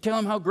 and you tell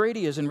him how great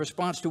he is in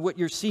response to what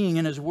you're seeing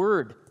in his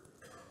word.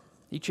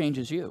 He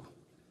changes you.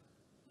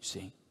 You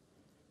see?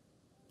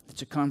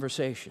 It's a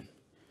conversation.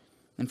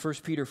 In 1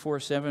 Peter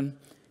 4:7,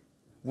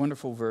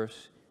 wonderful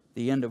verse,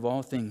 the end of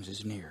all things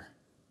is near.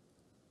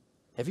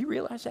 Have you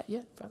realized that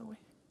yet, by the way?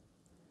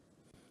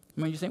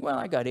 I mean, you think, well,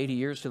 I got 80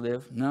 years to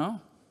live.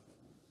 No.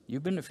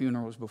 You've been to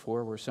funerals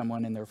before where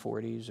someone in their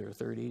 40s or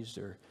 30s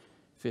or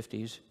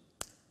 50s,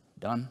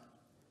 done.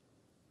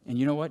 And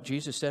you know what?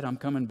 Jesus said, I'm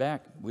coming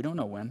back. We don't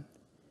know when.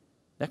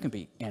 That can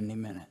be any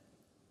minute.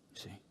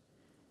 See?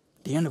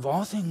 The end of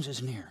all things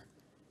is near.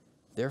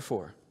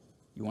 Therefore,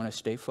 you want to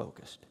stay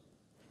focused.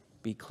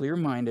 Be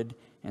clear-minded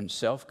and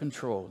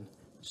self-controlled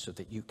so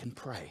that you can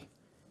pray.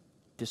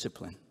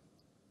 Discipline.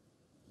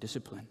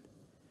 Discipline.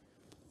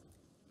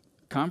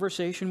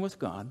 Conversation with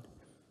God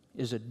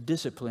is a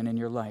discipline in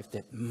your life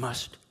that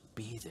must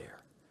be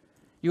there.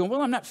 You go,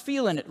 well, I'm not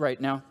feeling it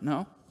right now.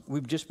 No,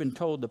 we've just been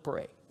told to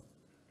pray.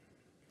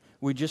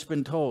 We've just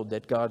been told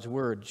that God's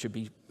word should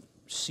be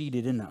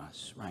seated in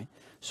us, right?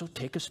 So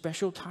take a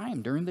special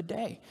time during the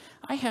day.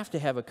 I have to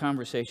have a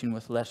conversation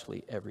with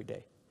Leslie every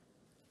day.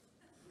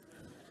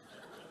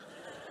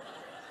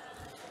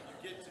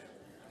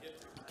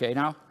 Okay,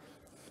 now,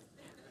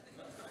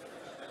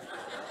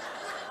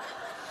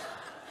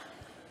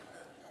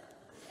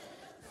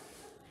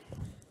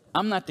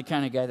 I'm not the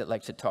kind of guy that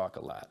likes to talk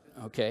a lot,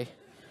 okay?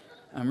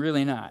 I'm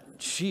really not.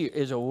 She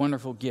is a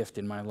wonderful gift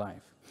in my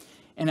life.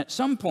 And at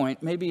some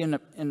point, maybe in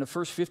the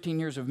first 15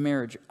 years of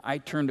marriage, I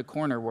turned a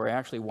corner where I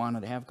actually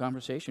wanted to have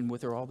conversation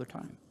with her all the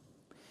time.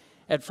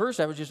 At first,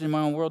 I was just in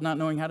my own world not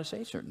knowing how to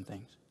say certain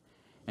things.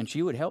 And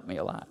she would help me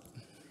a lot.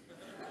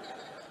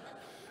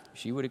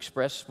 She would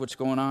express what's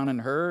going on in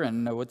her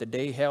and what the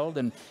day held,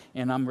 and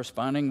I'm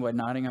responding by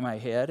nodding my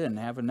head and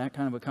having that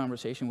kind of a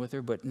conversation with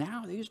her. But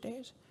now, these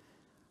days,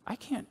 I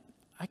can't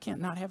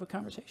not have a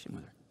conversation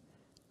with her.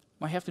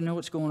 I have to know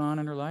what's going on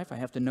in her life. I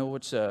have to know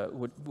what's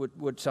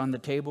on the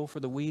table for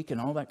the week and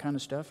all that kind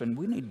of stuff. And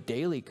we need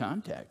daily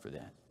contact for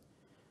that.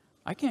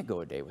 I can't go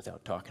a day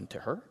without talking to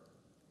her.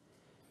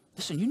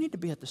 Listen, you need to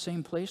be at the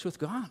same place with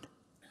God.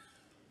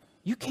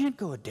 You can't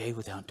go a day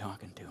without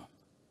talking to him,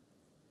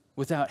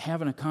 without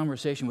having a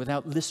conversation,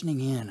 without listening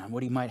in on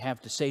what he might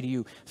have to say to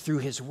you through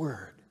his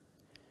word.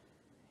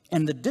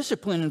 And the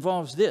discipline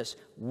involves this.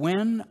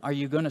 When are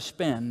you going to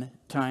spend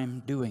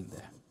time doing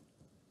that?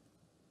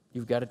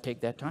 You've got to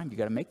take that time. You've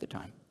got to make the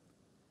time.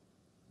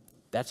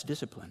 That's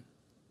discipline.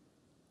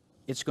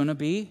 It's going to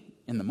be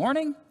in the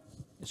morning.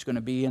 It's going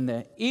to be in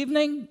the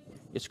evening.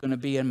 It's going to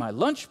be in my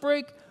lunch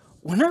break.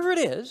 Whenever it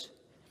is,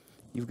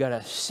 you've got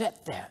to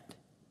set that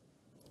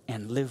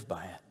and live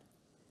by it.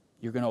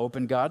 You're going to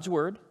open God's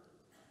Word.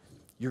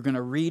 You're going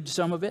to read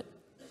some of it.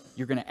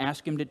 You're going to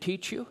ask Him to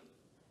teach you.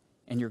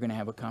 And you're going to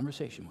have a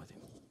conversation with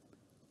Him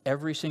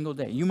every single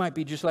day. You might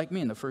be just like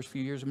me in the first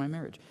few years of my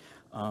marriage.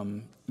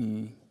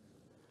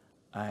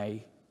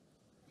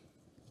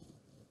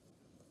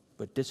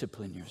 But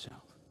discipline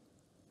yourself.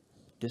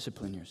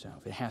 Discipline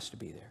yourself. It has to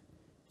be there.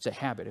 It's a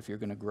habit. If you're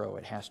going to grow,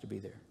 it has to be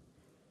there.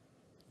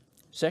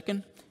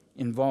 Second,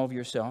 involve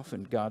yourself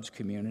in God's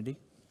community.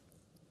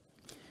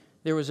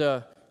 There was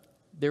a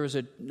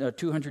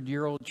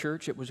 200-year-old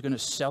church that was going to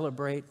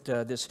celebrate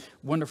this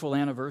wonderful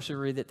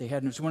anniversary that they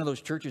had. And it was one of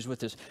those churches with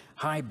this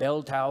high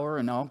bell tower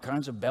and all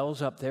kinds of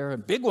bells up there,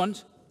 and big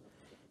ones.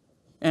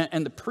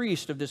 And the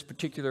priest of this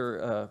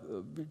particular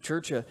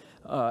church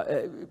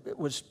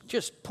was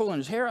just pulling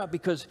his hair out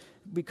because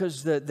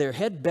their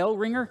head bell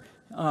ringer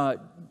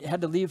had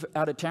to leave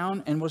out of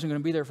town and wasn't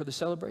going to be there for the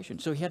celebration.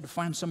 So he had to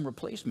find some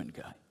replacement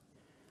guy.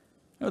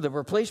 You know, the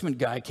replacement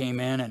guy came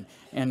in,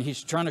 and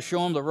he's trying to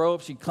show him the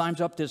ropes. He climbs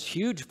up this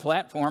huge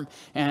platform,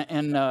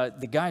 and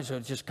the guys are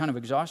just kind of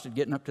exhausted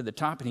getting up to the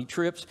top, and he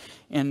trips.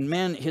 And,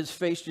 man, his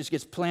face just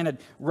gets planted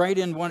right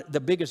in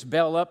the biggest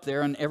bell up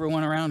there, and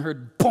everyone around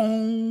heard,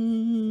 boom.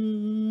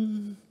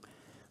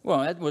 Well,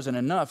 that wasn't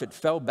enough. It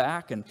fell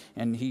back,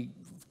 and he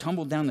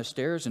tumbled down the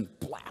stairs and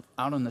blap,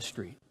 out on the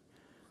street.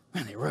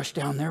 Man, they rushed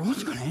down there.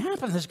 What's going to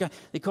happen to this guy?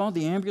 They called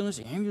the ambulance.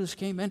 The ambulance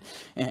came in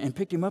and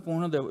picked him up.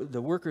 One of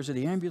the workers of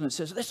the ambulance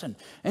says, listen,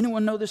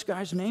 anyone know this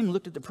guy's name?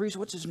 Looked at the priest.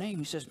 What's his name?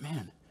 He says,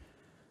 man,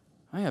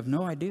 I have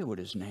no idea what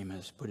his name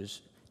is, but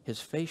his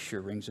face sure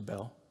rings a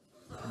bell.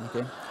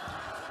 Okay?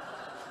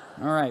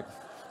 All right.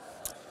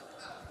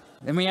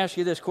 Let me ask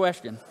you this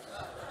question.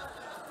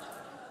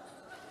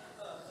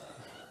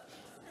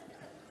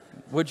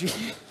 Would you...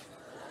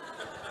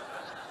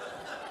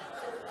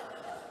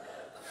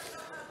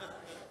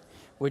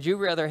 Would you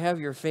rather have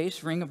your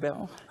face ring a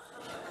bell?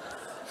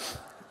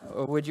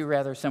 Or would you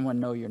rather someone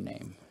know your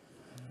name?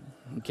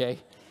 Okay?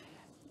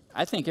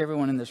 I think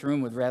everyone in this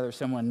room would rather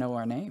someone know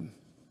our name,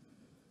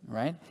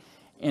 right?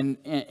 And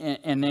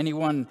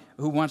anyone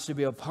who wants to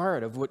be a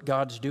part of what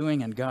God's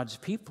doing and God's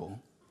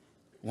people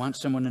wants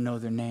someone to know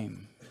their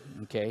name,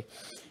 okay?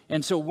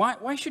 And so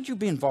why should you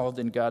be involved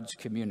in God's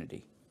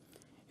community?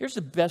 Here's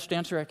the best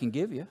answer I can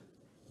give you,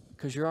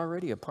 because you're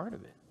already a part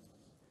of it.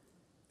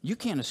 You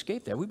can't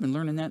escape that. We've been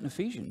learning that in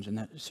Ephesians in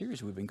that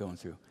series we've been going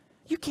through.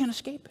 You can't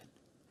escape it.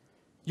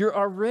 You're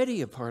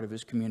already a part of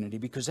His community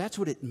because that's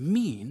what it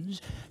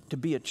means to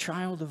be a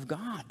child of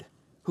God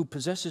who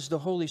possesses the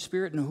Holy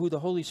Spirit and who the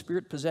Holy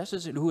Spirit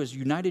possesses and who has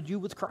united you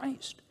with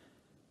Christ.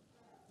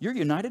 You're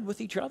united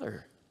with each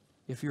other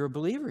if you're a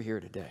believer here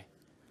today.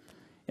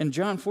 In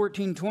John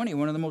 14:20,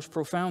 one of the most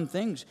profound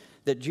things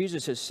that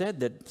Jesus has said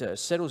that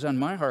settles on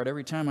my heart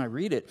every time I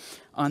read it,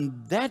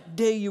 on that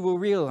day you will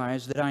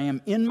realize that I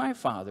am in my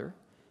Father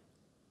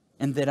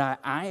and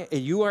that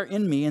you are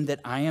in me and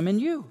that I am in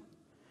you.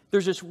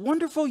 There's this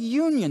wonderful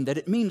union that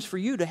it means for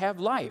you to have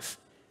life.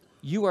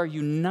 You are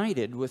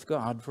united with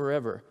God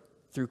forever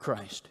through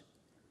Christ.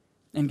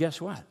 And guess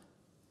what?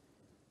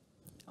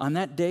 On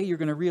that day, you're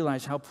going to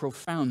realize how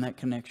profound that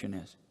connection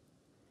is.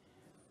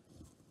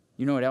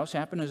 You know what else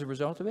happened as a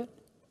result of it?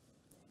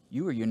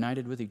 You were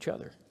united with each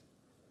other.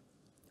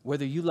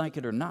 Whether you like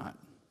it or not,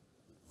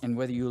 and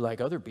whether you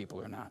like other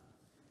people or not,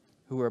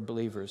 who are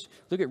believers.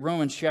 Look at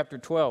Romans chapter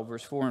 12,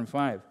 verse 4 and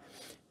 5.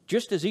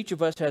 Just as each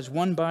of us has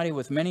one body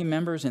with many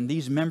members, and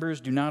these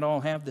members do not all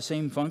have the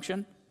same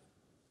function,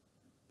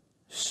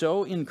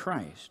 so in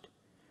Christ,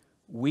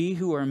 we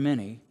who are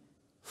many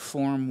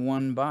form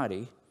one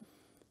body,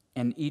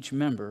 and each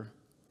member,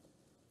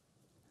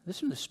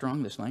 listen to how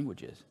strong this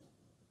language is,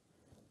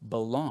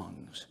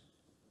 belongs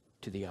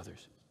to the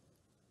others.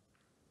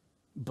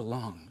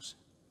 Belongs.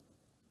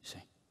 You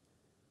see?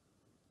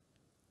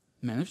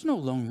 Man, there's no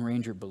Lone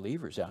Ranger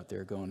believers out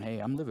there going, hey,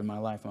 I'm living my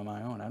life on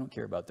my own. I don't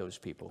care about those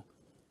people.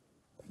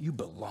 You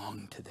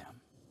belong to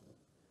them.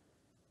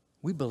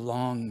 We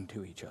belong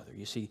to each other.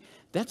 You see,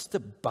 that's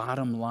the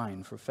bottom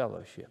line for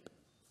fellowship.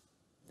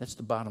 That's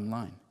the bottom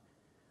line.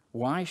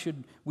 Why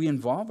should we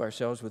involve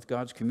ourselves with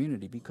God's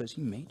community? Because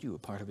He made you a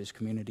part of His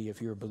community if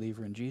you're a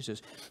believer in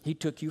Jesus. He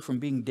took you from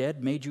being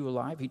dead, made you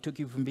alive. He took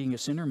you from being a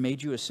sinner,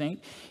 made you a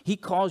saint. He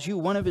calls you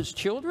one of His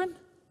children.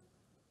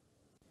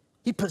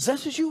 He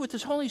possesses you with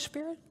His Holy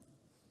Spirit.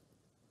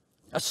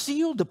 A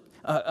seal,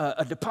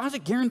 a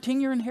deposit guaranteeing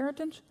your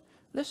inheritance.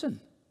 Listen,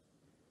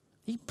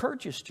 He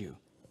purchased you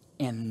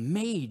and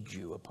made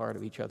you a part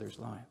of each other's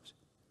lives.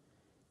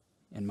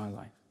 In my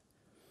life.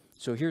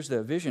 So here's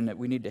the vision that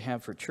we need to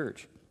have for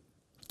church.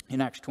 In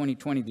Acts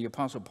 20:20, the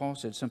Apostle Paul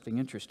said something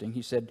interesting.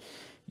 He said,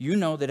 "You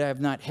know that I have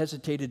not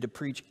hesitated to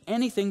preach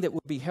anything that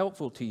would be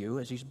helpful to you,"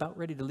 as he's about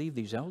ready to leave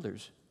these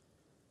elders.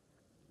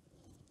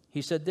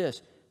 He said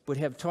this, "but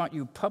have taught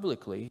you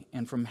publicly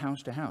and from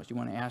house to house." You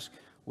want to ask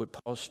what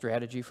Paul's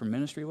strategy for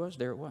ministry was?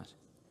 There it was.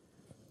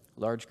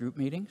 Large group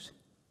meetings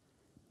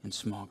and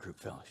small group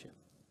fellowship.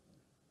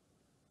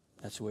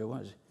 That's the way it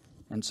was.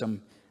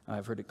 And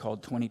I've heard it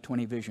called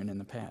 2020 vision in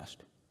the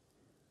past.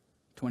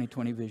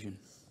 2020 vision.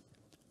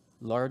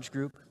 Large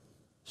group,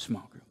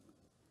 small group.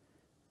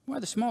 Why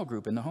the small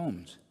group in the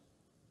homes?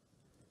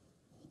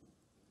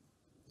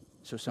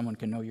 So someone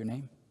can know your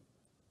name,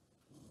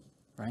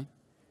 right?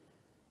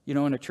 You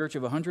know, in a church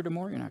of 100 or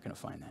more, you're not going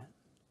to find that.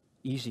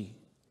 Easy.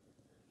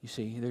 You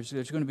see,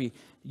 there's going to be,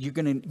 you're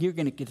going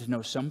to get to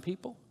know some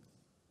people,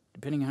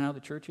 depending on how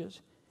the church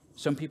is.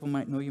 Some people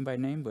might know you by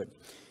name, but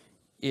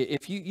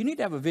if you need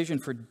to have a vision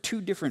for 2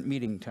 different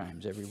meeting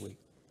times every week.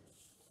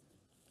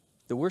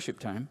 The worship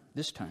time,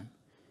 this time,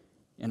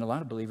 and a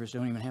lot of believers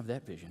don't even have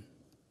that vision.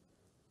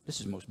 This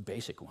is the most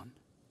basic one.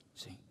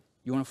 See,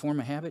 you want to form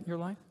a habit in your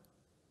life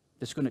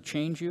that's going to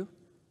change you,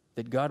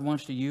 that God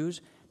wants to use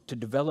to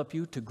develop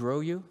you, to grow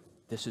you?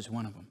 This is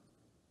one of them.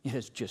 It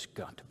has just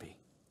got to be.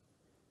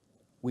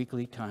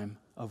 Weekly time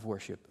of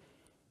worship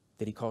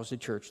that he calls the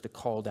church the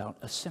called out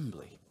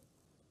assembly.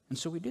 And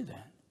so we do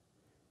that.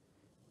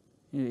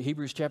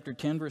 Hebrews chapter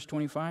 10, verse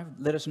 25,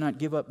 let us not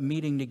give up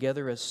meeting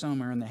together as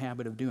some are in the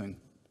habit of doing.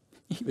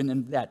 Even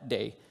in that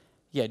day,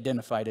 he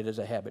identified it as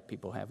a habit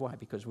people have. Why?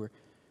 Because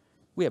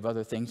we have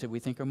other things that we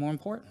think are more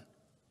important.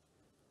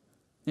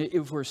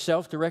 If we're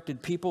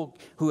self-directed people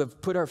who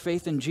have put our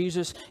faith in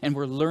Jesus and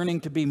we're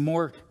learning to be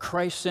more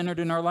Christ-centered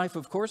in our life,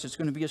 of course, it's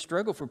going to be a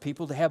struggle for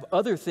people to have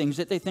other things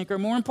that they think are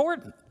more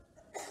important.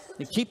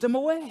 They keep them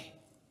away,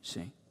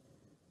 see?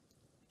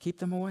 Keep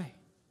them away.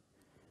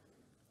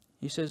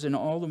 He says, and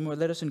all the more,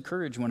 let us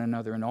encourage one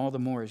another, and all the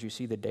more as you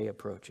see the day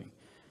approaching.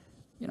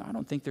 You know, I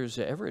don't think there's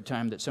ever a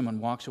time that someone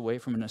walks away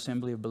from an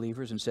assembly of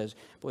believers and says,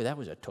 boy, that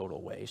was a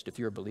total waste if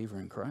you're a believer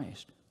in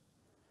Christ.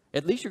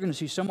 At least you're going to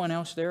see someone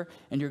else there,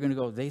 and you're going to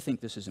go, they think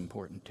this is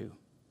important too.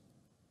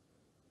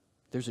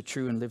 There's a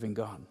true and living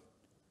God,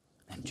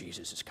 and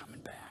Jesus is coming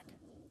back.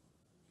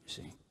 You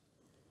see?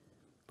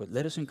 But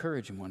let us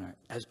encourage him one another,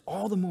 as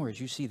all the more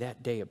as you see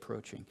that day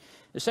approaching.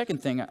 The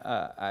second thing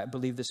I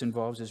believe this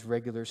involves is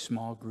regular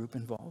small group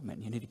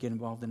involvement. You need to get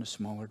involved in a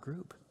smaller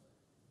group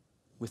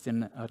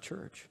within a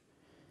church.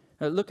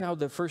 Look how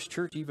the first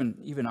church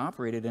even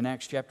operated in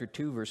Acts chapter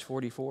 2, verse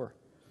 44.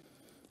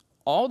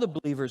 All the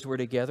believers were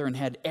together and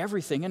had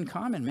everything in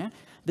common, man.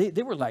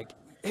 They were like,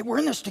 hey, we're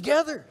in this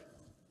together.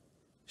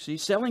 See,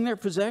 selling their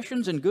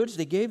possessions and goods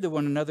they gave to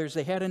one another as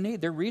they had a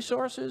need. Their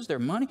resources, their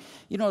money.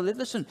 You know,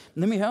 listen,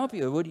 let me help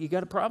you. What, you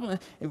got a problem?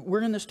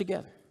 We're in this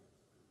together.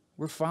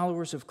 We're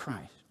followers of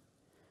Christ.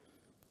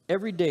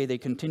 Every day they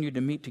continued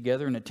to meet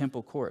together in the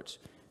temple courts.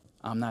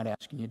 I'm not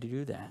asking you to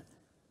do that.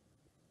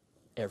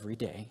 Every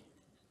day.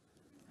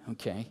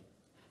 Okay.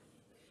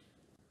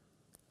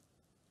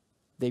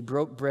 They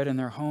broke bread in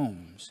their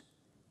homes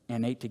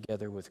and ate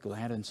together with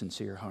glad and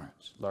sincere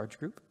hearts. Large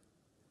group,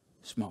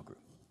 small group.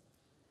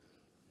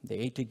 They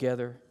ate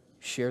together,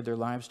 shared their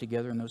lives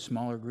together in those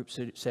smaller group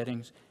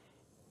settings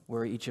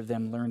where each of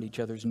them learned each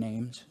other's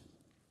names,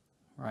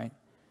 right?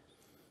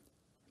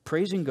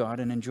 Praising God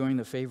and enjoying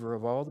the favor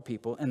of all the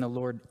people, and the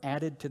Lord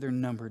added to their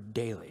number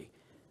daily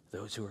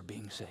those who are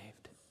being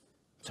saved.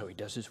 So he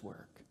does his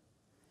work.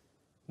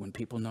 When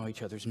people know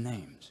each other's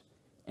names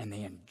and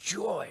they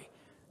enjoy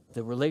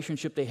the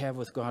relationship they have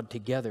with God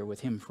together with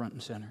him front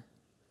and center.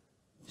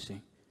 See?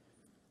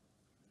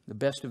 The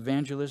best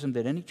evangelism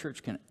that any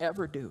church can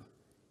ever do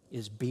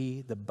is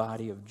be the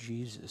body of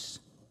Jesus.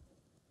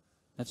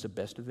 That's the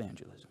best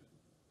evangelism.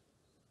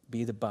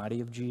 Be the body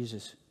of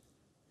Jesus.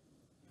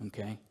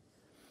 Okay?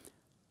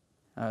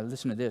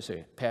 Listen to this.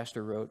 A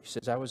pastor wrote, he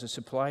says, I was a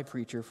supply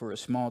preacher for a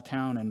small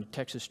town in a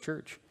Texas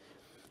church.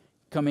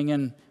 Coming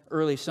in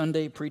early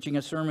Sunday, preaching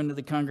a sermon to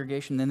the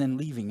congregation, and then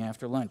leaving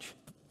after lunch.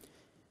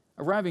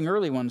 Arriving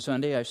early one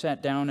Sunday, I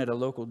sat down at a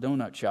local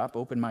donut shop,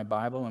 opened my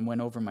Bible, and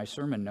went over my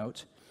sermon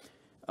notes.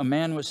 A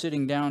man was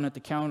sitting down at the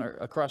counter,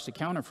 across the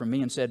counter from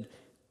me, and said,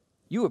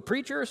 "You a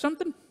preacher or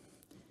something?"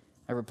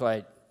 I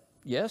replied,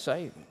 "Yes,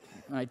 I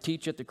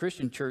teach at the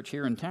Christian church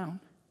here in town."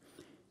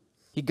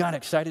 He got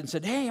excited and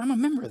said, "Hey, I'm a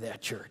member of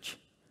that church."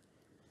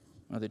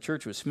 Well, the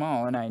church was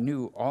small, and I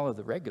knew all of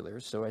the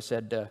regulars, so I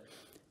said,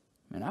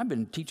 "Man, I've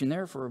been teaching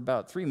there for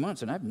about 3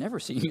 months, and I've never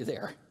seen you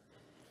there."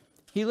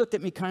 He looked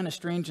at me kind of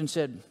strange and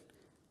said,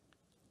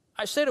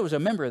 "I said I was a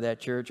member of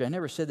that church. I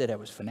never said that I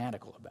was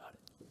fanatical about it."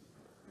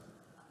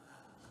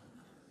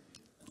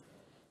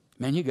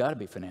 Man, you got to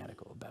be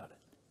fanatical about it.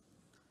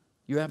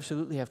 You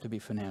absolutely have to be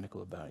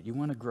fanatical about it. You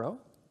want to grow?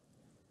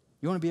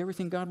 You want to be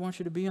everything God wants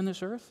you to be on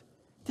this earth?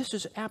 This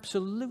is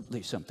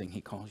absolutely something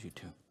he calls you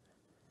to.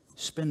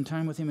 Spend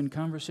time with him in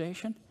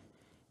conversation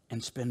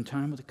and spend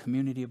time with a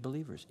community of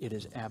believers. It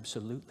is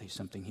absolutely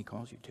something he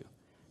calls you to.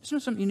 It's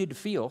not something you need to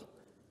feel.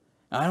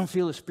 I don't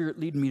feel the Spirit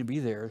leading me to be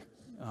there.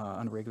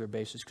 on a regular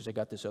basis because I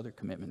got this other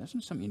commitment. That's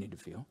not something you need to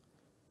feel.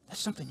 That's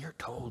something you're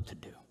told to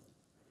do,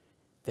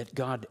 that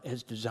God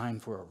has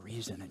designed for a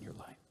reason in your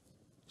life.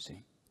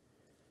 See?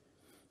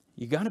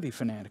 You got to be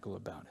fanatical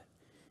about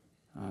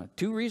it.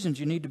 2 reasons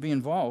you need to be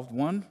involved.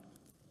 One,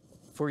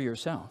 for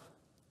yourself.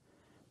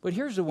 But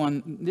here's the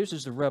one, this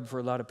is the rub for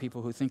a lot of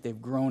people who think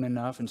they've grown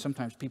enough, and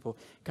sometimes people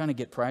kind of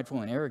get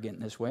prideful and arrogant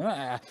in this way.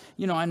 I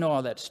know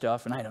all that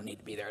stuff, and I don't need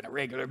to be there on a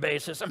regular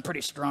basis. I'm pretty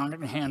strong, I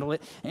can handle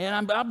it.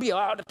 And I'll be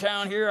out of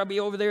town here, I'll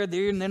be over there,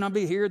 and then I'll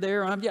be here,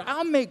 there.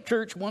 I'll make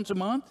church once a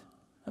month.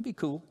 That'd be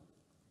cool.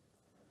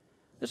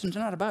 Listen, it's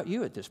not about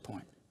you at this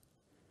point.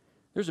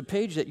 There's a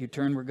page that you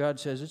turn where God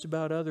says it's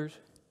about others.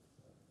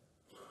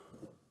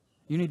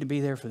 You need to be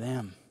there for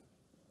them,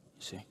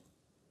 you see,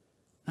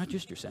 not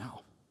just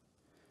yourself.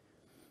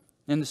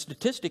 And the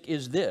statistic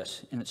is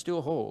this, and it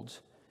still holds.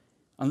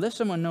 Unless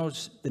someone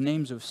knows the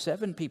names of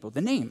 7 people,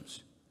 the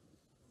names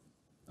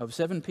of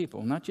 7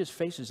 people, not just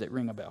faces that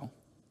ring a bell,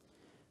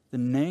 the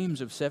names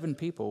of 7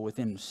 people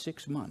within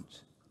 6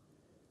 months,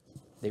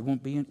 they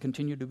won't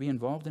continue to be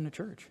involved in a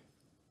church.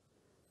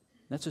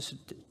 That's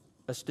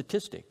a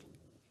statistic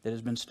that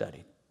has been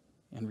studied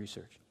and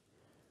researched.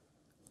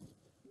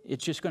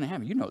 It's just going to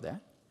happen. You know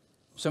that.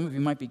 Some of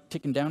you might be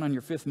ticking down on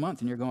your 5th month,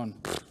 and you're going,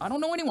 I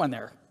don't know anyone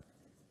there.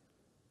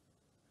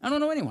 I don't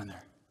know anyone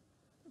there.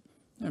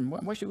 And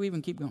why should we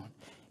even keep going?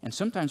 And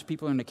sometimes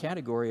people are in the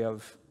category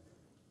of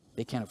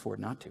they can't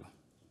afford not to, you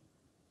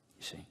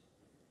see.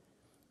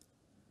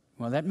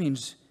 Well, that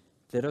means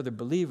that other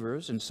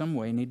believers in some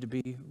way need to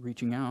be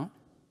reaching out,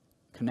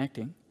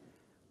 connecting,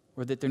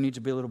 or that there needs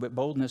to be a little bit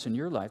boldness in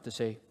your life to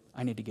say,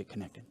 I need to get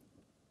connected.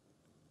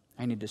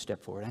 I need to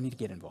step forward. I need to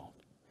get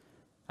involved.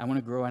 I want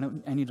to grow.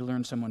 I need to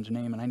learn someone's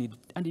name, and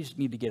I just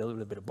need to get a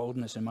little bit of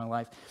boldness in my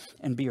life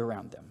and be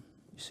around them,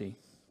 you see.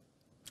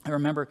 I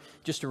remember,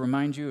 just to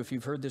remind you, if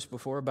you've heard this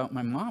before, about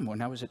my mom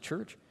when I was at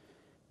church.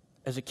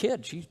 As a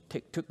kid, she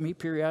took me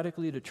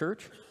periodically to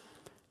church.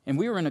 And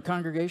we were in a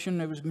congregation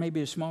that was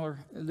maybe a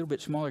little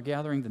bit smaller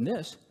gathering than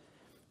this.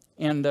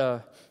 And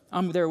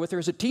I'm there with her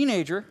as a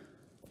teenager.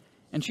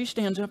 And she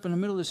stands up in the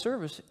middle of the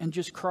service and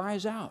just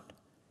cries out,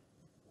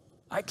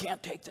 I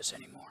can't take this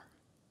anymore.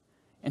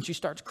 And she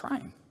starts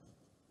crying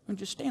and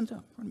just stands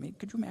up.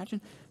 Could you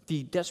imagine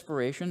the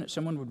desperation that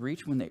someone would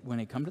reach when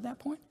they come to that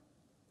point?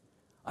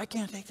 I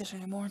can't take this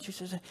anymore. And she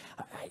says,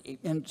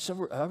 and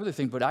several other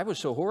things, but I was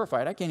so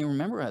horrified, I can't even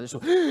remember how this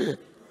was.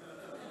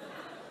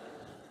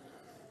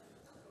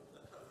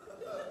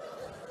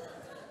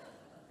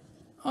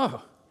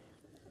 Oh,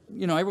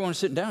 everyone was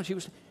sitting down. She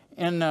was,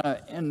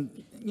 and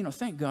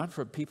thank God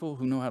for people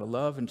who know how to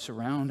love and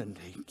surround. And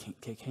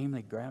they came,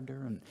 they grabbed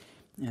her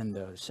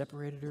and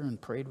separated her and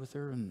prayed with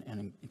her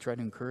and tried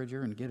to encourage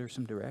her and get her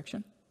some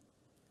direction.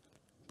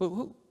 But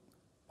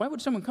why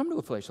would someone come to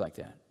a place like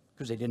that?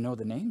 Because they didn't know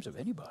the names of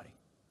anybody.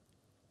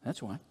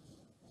 That's why.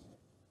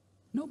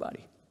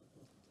 Nobody.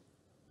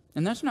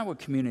 And that's not what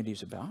community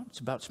is about. It's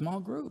about small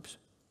groups.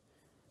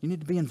 You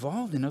need to be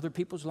involved in other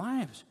people's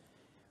lives.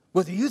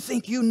 Whether you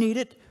think you need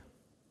it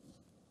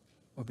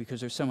or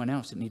because there's someone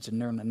else that needs to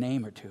learn a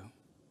name or two.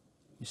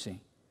 You see.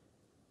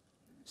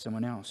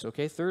 Someone else.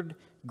 Okay, 3rd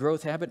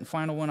growth habit and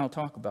final one I'll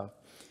talk about.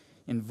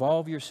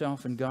 Involve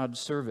yourself in God's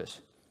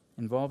service.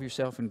 Involve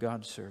yourself in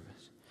God's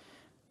service.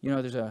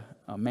 There's a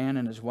man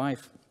and his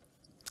wife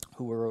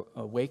who were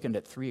awakened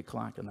at 3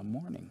 o'clock in the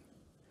morning.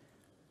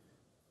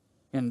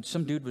 And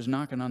some dude was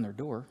knocking on their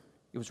door.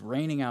 It was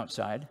raining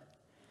outside.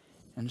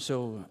 And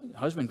so the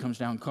husband comes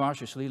down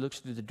cautiously, looks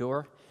through the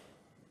door.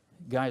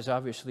 The guy's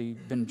obviously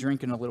been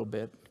drinking a little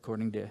bit,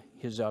 according to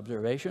his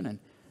observation. And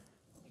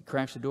he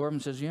cracks the door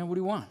and says, what do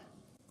you want?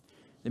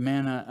 The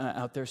man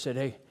out there said,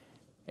 hey,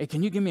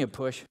 can you give me a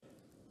push?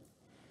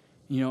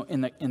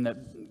 In the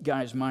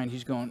guy's mind,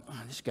 he's going,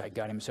 this guy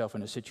got himself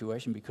in a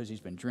situation because he's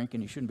been drinking.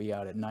 He shouldn't be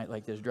out at night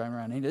like this, driving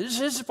around. This is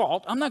his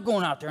fault. I'm not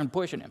going out there and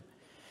pushing him.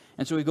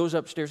 And so he goes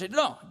upstairs. He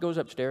goes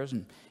upstairs,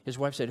 and his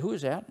wife said, who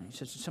is that? And he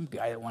says, some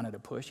guy that wanted to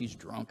push. He's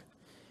drunk.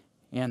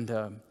 And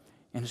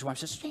his wife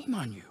says, shame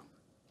on you.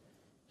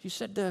 She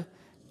said,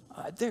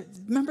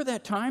 remember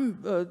that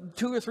time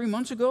 2 or 3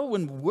 months ago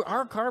when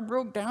our car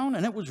broke down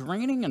and it was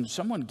raining and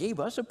someone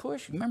gave us a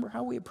push? Remember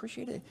how we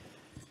appreciated it?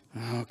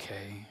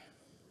 Okay.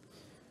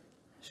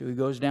 So he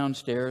goes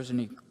downstairs and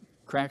he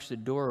cracks the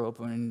door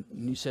open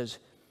and he says,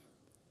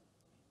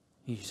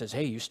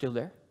 hey, you still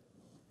there?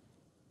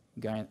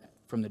 The guy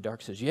from the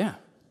dark says, yeah.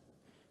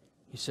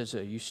 He says,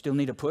 you still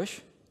need a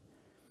push?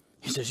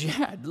 He says,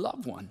 yeah, I'd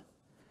love one.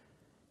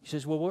 He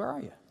says, well, where are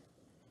you?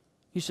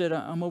 He said,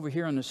 I'm over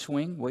here on the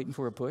swing waiting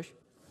for a push.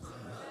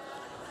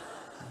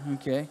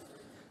 Okay.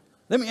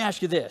 Let me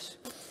ask you this.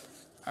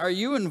 Are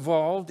you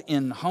involved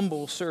in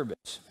humble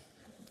service?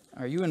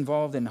 Are you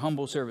involved in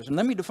humble service? And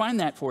let me define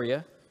that for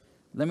you.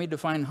 Let me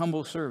define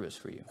humble service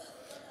for you.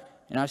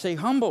 And I say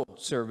humble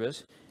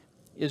service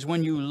is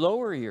when you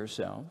lower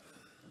yourself,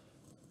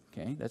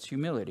 okay, that's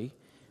humility,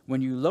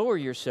 when you lower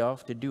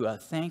yourself to do a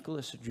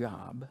thankless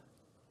job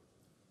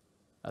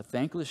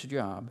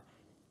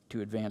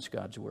to advance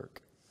God's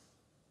work.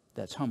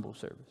 That's humble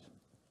service.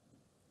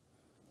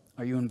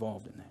 Are you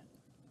involved in that?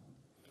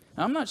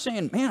 Now, I'm not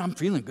saying, man, I'm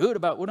feeling good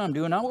about what I'm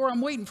doing, or I'm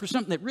waiting for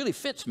something that really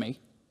fits me.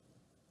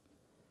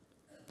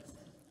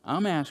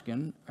 I'm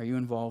asking, are you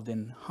involved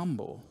in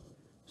humble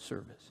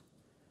service,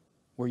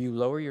 where you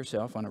lower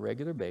yourself on a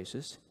regular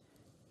basis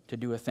to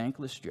do a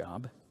thankless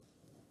job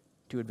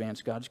to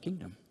advance God's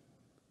kingdom?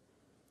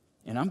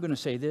 And I'm going to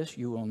say this,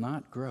 you will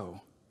not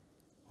grow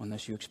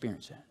unless you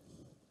experience that,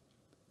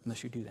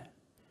 unless you do that.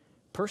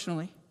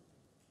 Personally,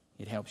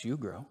 it helps you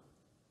grow,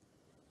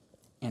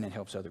 and it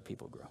helps other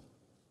people grow.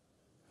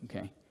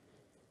 Okay?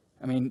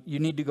 I mean, you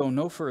need to go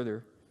no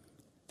further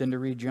than to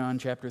read John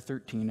chapter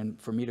 13,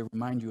 and for me to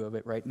remind you of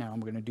it right now, I'm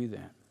going to do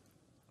that.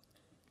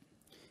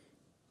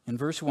 In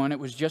verse 1, it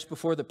was just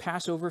before the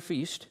Passover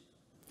feast,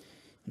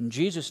 and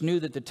Jesus knew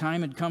that the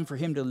time had come for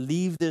him to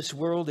leave this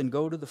world and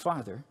go to the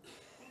Father.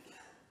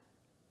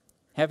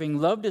 Having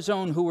loved his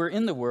own who were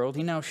in the world,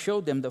 he now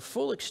showed them the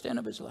full extent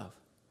of his love.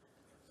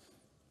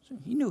 So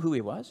he knew who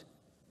he was.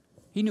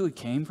 He knew he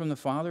came from the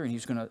Father, and he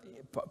was going to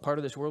part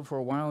of this world for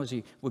a while. As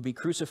he would be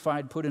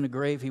crucified, put in a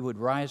grave, he would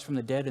rise from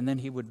the dead, and then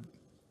he would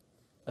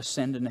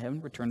ascend into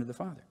heaven, return to the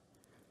Father.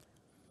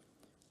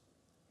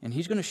 And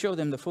he's going to show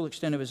them the full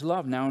extent of his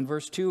love. Now in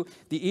verse 2,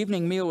 the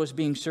evening meal was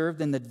being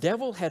served, and the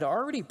devil had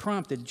already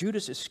prompted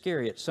Judas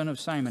Iscariot, son of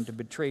Simon, to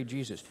betray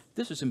Jesus.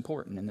 This is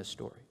important in this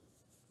story.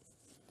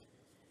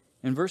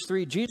 In verse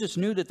 3, Jesus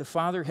knew that the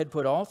Father had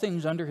put all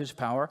things under his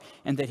power,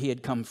 and that he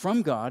had come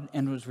from God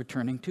and was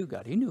returning to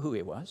God. He knew who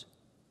he was.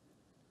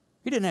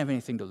 He didn't have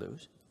anything to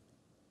lose.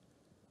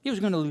 He was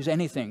going to lose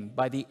anything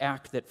by the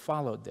act that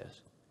followed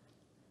this.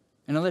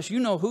 And unless you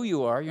know who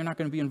you are, you're not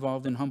going to be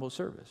involved in humble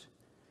service.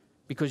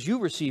 Because you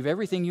receive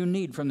everything you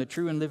need from the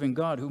true and living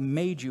God who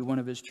made you one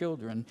of his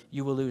children.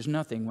 You will lose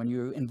nothing when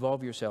you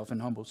involve yourself in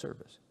humble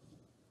service.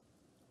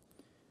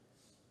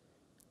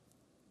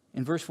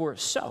 In verse 4,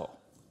 so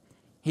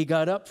he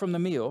got up from the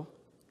meal,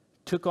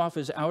 took off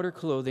his outer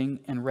clothing,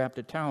 and wrapped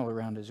a towel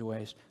around his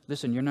waist.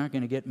 Listen, you're not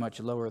going to get much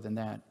lower than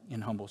that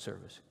in humble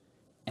service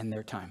and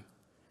their time.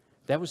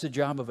 That was the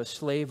job of a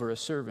slave or a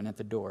servant at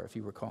the door, if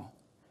you recall.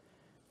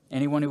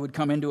 Anyone who would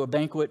come into a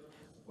banquet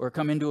or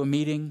come into a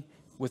meeting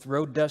with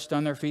road dust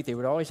on their feet, they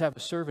would always have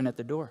a servant at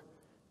the door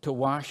to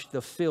wash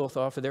the filth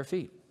off of their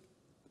feet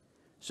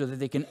so that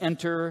they can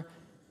enter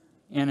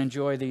and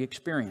enjoy the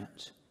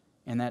experience.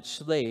 And that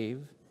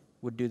slave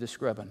would do the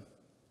scrubbing.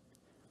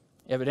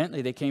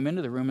 Evidently, they came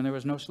into the room and there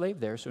was no slave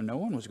there, so no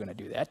one was going to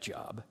do that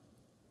job.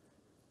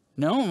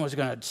 No one was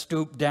going to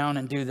stoop down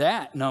and do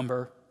that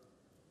number.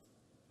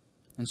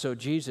 And so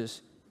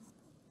Jesus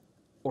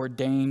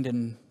ordained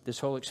in this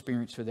whole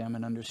experience for them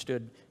and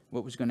understood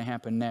what was going to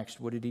happen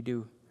next. What did he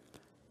do?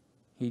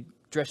 He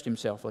dressed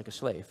himself like a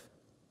slave.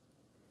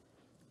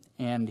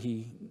 And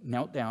he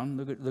knelt down.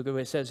 Look at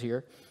what it says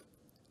here.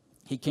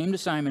 He came to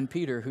Simon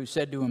Peter, who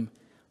said to him,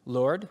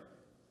 Lord,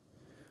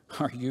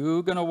 are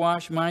you going to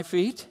wash my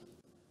feet?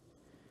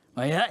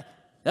 Well,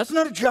 that's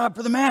not a job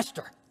for the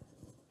master.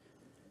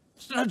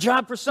 It's not a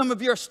job for some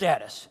of your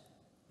status.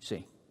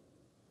 See,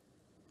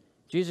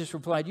 Jesus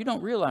replied, you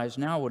don't realize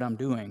now what I'm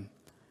doing,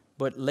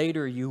 but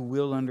later you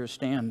will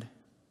understand.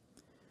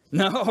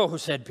 No,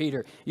 said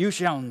Peter, you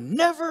shall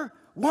never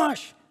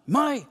wash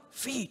my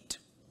feet.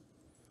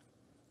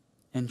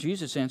 And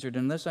Jesus answered,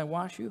 unless I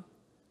wash you,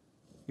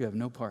 you have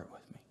no part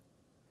with me.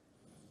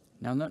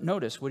 Now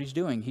notice what he's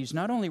doing. He's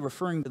not only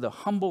referring to the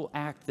humble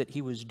act that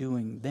he was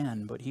doing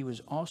then, but he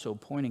was also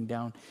pointing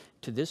down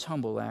to this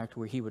humble act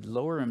where he would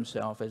lower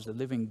himself as the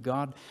living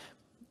God,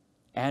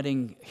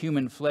 adding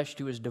human flesh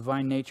to his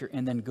divine nature,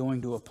 and then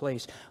going to a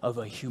place of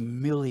a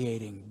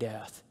humiliating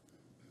death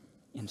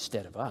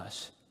instead of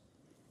us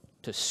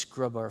to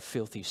scrub our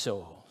filthy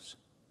souls.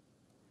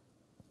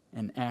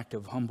 An act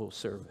of humble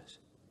service.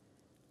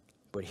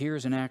 But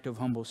here's an act of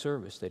humble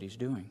service that he's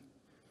doing.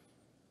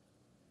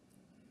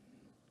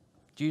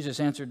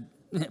 Jesus answered,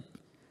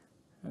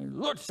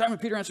 Lord, Simon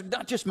Peter answered,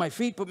 not just my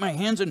feet, but my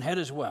hands and head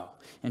as well.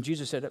 And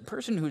Jesus said, a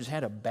person who's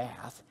had a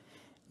bath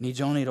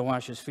needs only to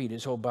wash his feet.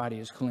 His whole body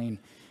is clean.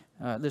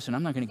 Listen,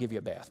 I'm not going to give you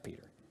a bath,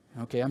 Peter.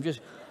 Okay, I'm just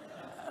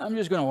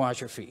going to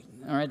wash your feet.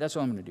 All right, that's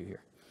all I'm going to do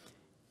here.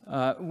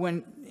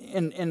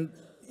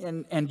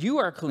 And you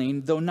are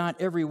clean, though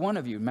not every one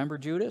of you. Remember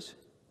Judas?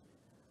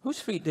 Whose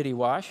feet did he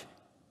wash?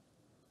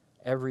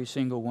 Every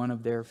single one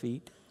of their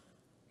feet,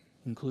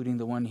 including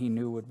the one he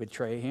knew would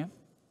betray him.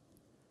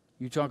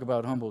 You talk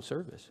about humble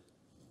service,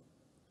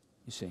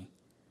 you see.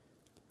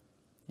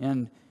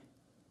 And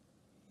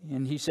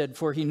he said,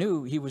 for he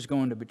knew he was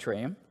going to betray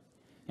him.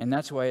 And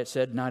that's why it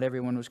said not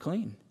everyone was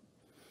clean.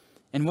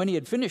 And when he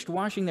had finished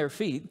washing their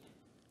feet,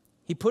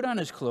 he put on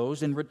his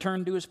clothes and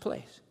returned to his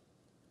place.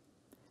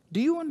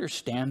 Do you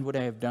understand what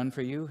I have done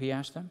for you? He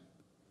asked them.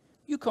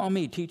 You call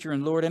me teacher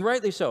and Lord, and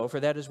rightly so, for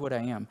that is what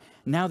I am.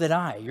 Now that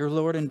I, your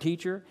Lord and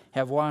teacher,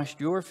 have washed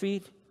your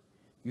feet,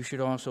 you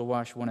should also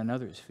wash one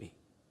another's feet.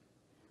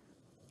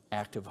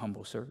 Act of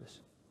humble service,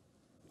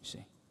 you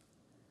see.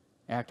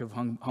 Act of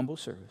humble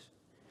service.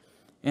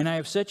 And I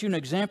have set you an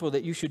example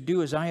that you should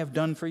do as I have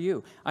done for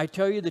you. I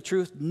tell you the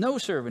truth, no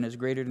servant is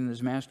greater than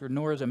his master,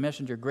 nor is a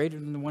messenger greater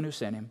than the one who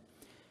sent him.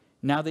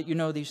 Now that you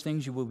know these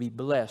things, you will be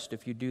blessed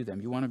if you do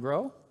them. You want to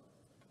grow?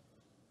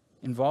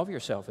 Involve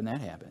yourself in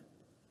that habit.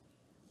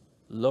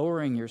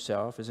 Lowering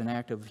yourself is an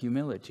act of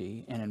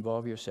humility, and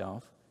involve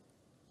yourself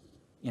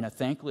in a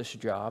thankless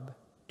job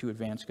to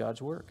advance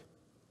God's work.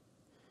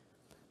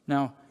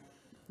 Now,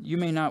 you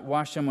may not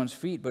wash someone's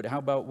feet, but how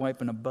about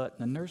wiping a butt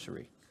in the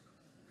nursery?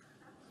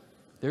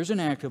 There's an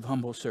act of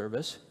humble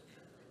service,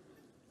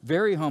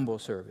 very humble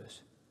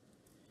service.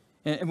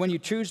 And when you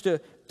choose to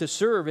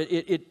serve,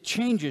 it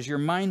changes your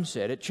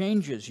mindset. It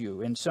changes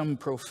you in some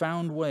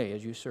profound way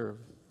as you serve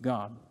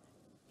God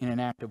in an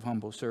act of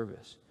humble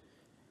service.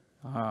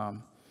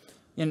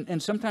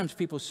 And sometimes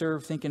people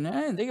serve thinking,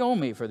 they owe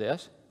me for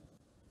this.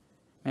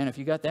 Man, if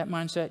you got that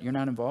mindset, you're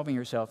not involving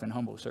yourself in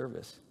humble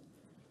service.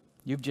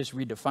 You've just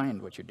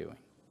redefined what you're doing.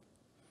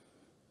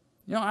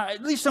 You know,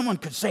 at least someone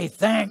could say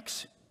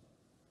thanks.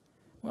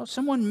 Well,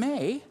 someone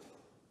may,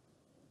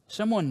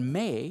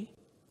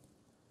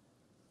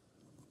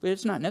 but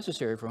it's not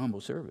necessary for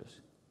humble service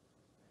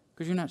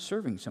because you're not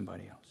serving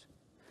somebody else.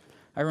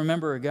 I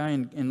remember a guy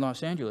in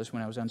Los Angeles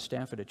when I was on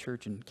staff at a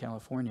church in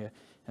California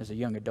as a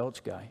young adults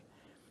guy.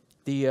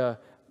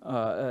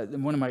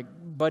 One of my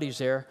buddies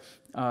there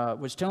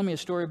was telling me a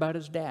story about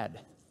his dad.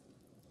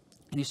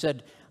 And he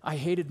said, I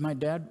hated my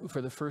dad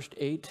for the first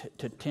 8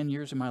 to 10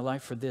 years of my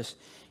life for this.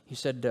 He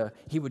said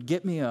he would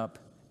get me up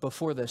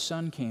before the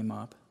sun came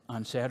up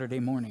on Saturday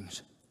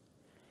mornings.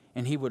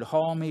 And he would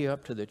haul me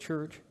up to the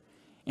church,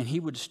 and he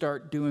would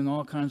start doing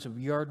all kinds of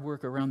yard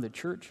work around the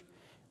church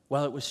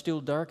while it was still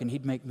dark, and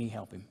he'd make me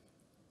help him.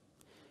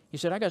 He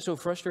said, I got so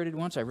frustrated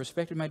once. I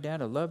respected my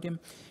dad. I loved him.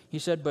 He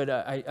said, but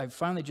I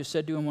finally just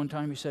said to him one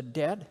time, he said,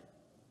 Dad,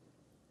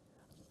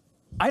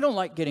 I don't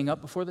like getting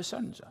up before the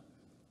sun's up.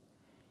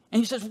 And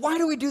he says, why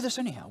do we do this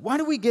anyhow? Why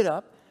do we get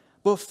up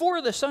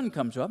before the sun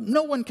comes up?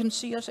 No one can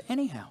see us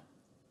anyhow.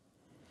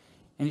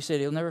 And he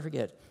said he'll never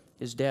forget.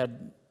 His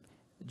dad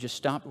just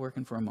stopped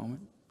working for a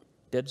moment,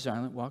 dead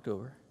silent, walked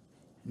over,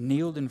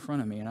 kneeled in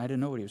front of me, and I didn't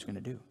know what he was going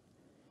to do.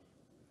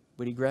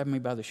 But he grabbed me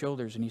by the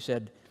shoulders and he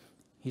said,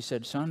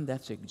 son,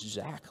 that's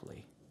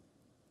exactly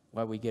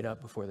why we get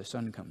up before the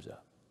sun comes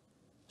up,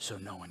 so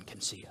no one can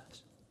see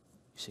us.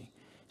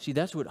 See,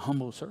 that's what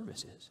humble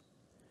service is.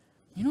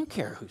 You don't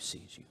care who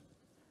sees you.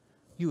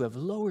 You have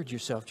lowered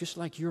yourself just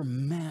like your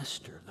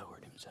master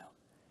lowered himself.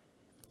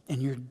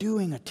 And you're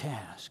doing a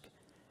task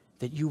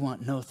that you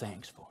want no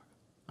thanks for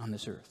on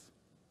this earth.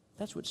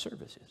 That's what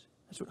service is.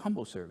 That's what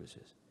humble service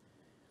is.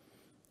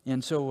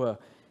 And so,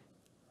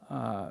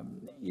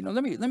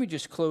 let me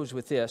just close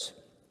with this.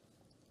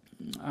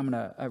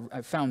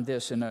 I found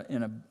this in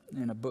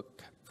a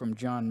book from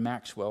John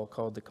Maxwell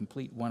called The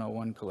Complete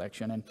 101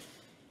 Collection, and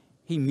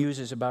he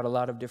muses about a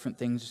lot of different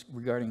things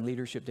regarding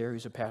leadership there.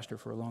 He's a pastor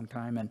for a long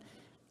time, and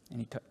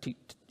he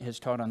has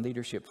taught on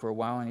leadership for a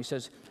while, and he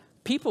says,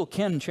 people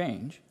can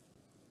change,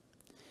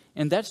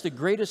 and that's the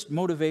greatest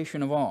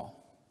motivation of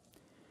all.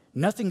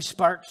 Nothing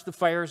sparks the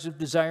fires of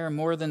desire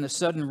more than the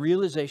sudden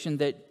realization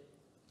that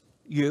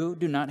you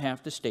do not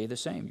have to stay the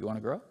same. You want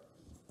to grow?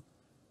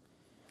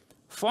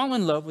 Fall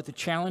in love with the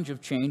challenge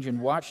of change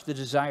and watch the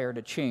desire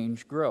to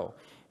change grow.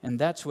 And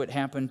that's what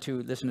happened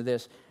to, listen to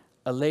this,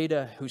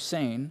 Aleida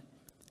Hussein,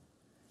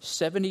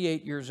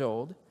 78 years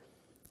old,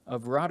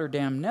 of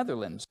Rotterdam,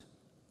 Netherlands.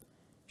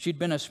 She'd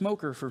been a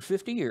smoker for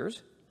 50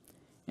 years,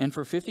 and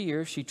for 50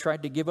 years she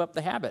tried to give up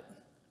the habit,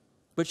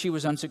 but she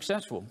was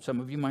unsuccessful.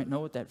 Some of you might know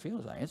what that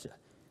feels like. It's a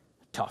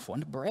tough one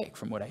to break,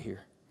 from what I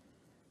hear.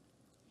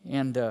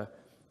 And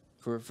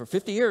for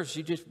 50 years,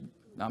 she just,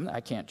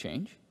 I can't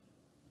change.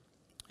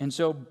 And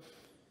so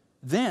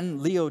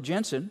then Leo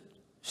Jensen,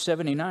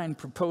 79,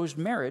 proposed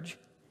marriage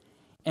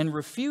and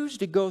refused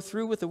to go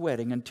through with the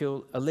wedding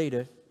until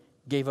Aleida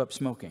gave up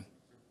smoking.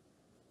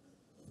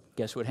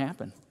 Guess what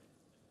happened?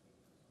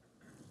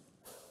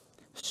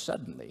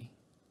 Suddenly,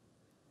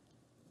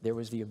 there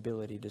was the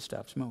ability to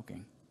stop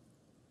smoking.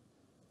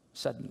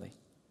 Suddenly,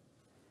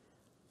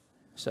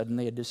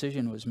 a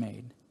decision was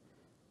made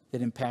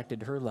that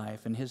impacted her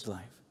life and his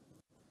life.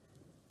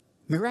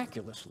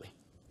 Miraculously.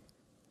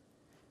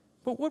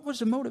 But what was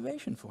the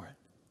motivation for it?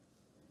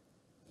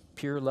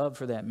 Pure love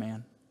for that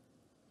man.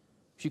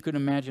 She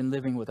couldn't imagine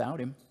living without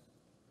him.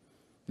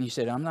 And he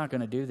said, I'm not going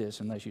to do this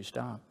unless you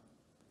stop.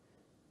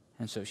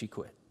 And so she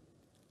quit.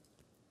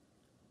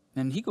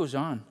 And he goes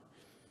on.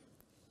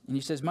 And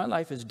he says, my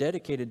life is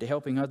dedicated to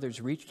helping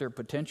others reach their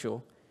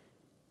potential.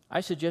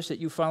 I suggest that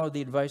you follow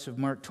the advice of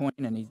Mark Twain,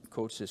 and he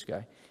quotes this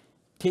guy.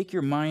 Take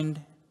your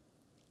mind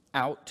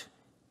out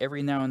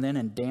every now and then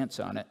and dance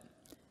on it.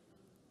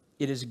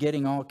 It is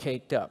getting all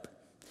caked up.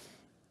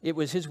 It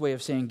was his way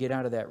of saying get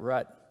out of that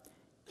rut.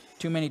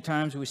 Too many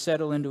times we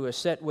settle into a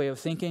set way of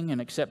thinking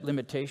and accept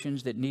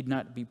limitations that need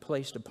not be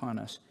placed upon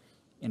us.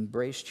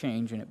 Embrace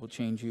change and it will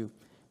change you.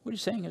 What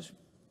he's saying is,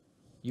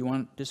 you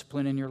want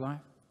discipline in your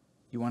life?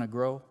 You want to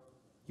grow?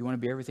 You want to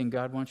be everything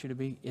God wants you to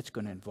be? It's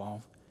going to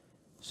involve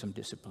some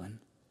discipline,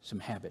 some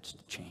habits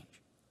to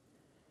change.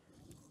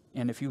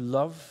 And if you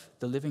love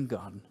the living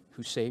God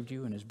who saved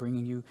you and is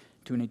bringing you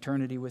to an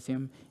eternity with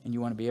him, and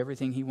you want to be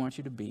everything he wants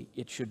you to be,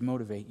 it should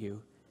motivate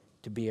you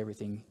to be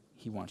everything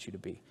he wants you to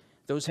be.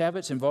 Those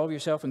habits: involve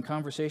yourself in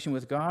conversation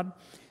with God,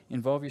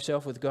 involve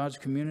yourself with God's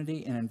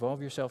community, and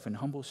involve yourself in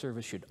humble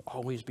service should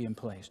always be in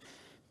place.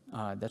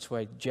 That's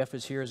why Jeff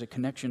is here as a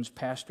connections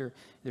pastor.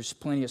 There's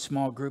plenty of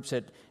small groups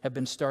that have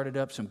been started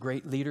up. Some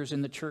great leaders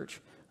in the church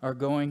are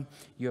going.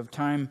 You have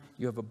time,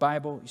 you have a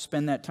Bible, you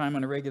spend that time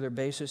on a regular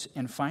basis,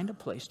 and find a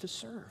place to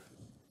serve.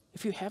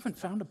 If you haven't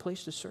found a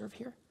place to serve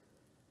here,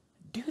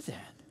 do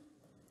that.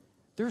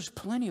 There's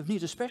plenty of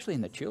needs, especially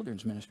in the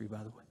children's ministry,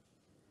 by the way.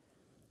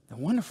 A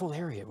wonderful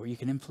area where you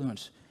can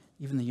influence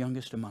even the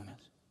youngest among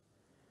us.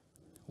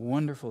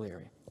 Wonderful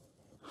area.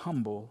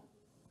 Humble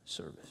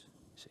service,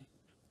 see.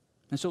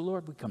 And so,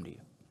 Lord, we come to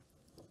you.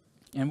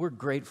 And we're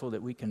grateful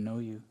that we can know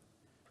you.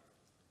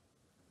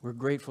 We're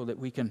grateful that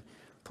we can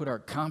put our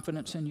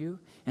confidence in you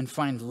and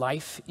find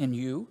life in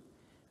you,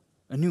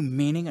 a new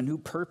meaning, a new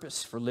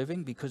purpose for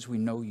living because we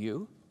know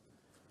you.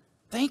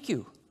 Thank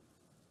you.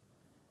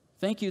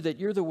 Thank you that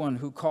you're the one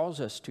who calls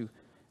us to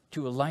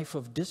a life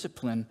of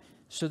discipline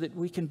so that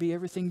we can be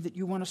everything that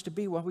you want us to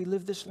be while we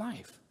live this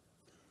life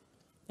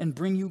and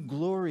bring you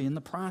glory in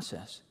the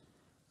process,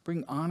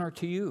 bring honor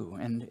to you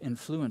and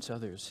influence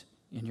others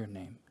in your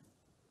name.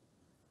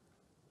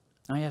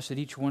 I ask that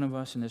each one of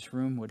us in this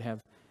room would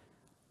have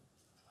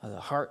the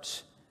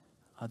hearts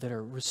that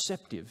are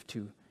receptive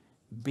to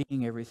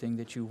being everything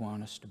that you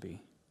want us to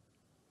be.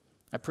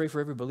 I pray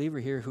for every believer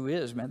here who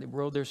is, man, they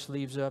rolled their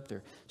sleeves up,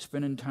 they're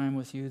spending time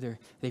with you,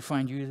 they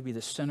find you to be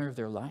the center of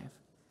their life.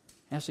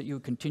 I ask that you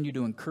would continue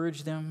to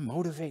encourage them,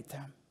 motivate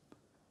them,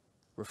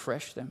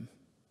 refresh them.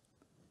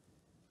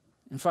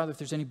 And Father, if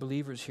there's any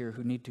believers here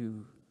who need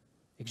to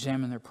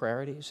examine their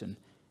priorities and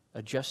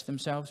adjust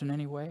themselves in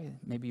any way,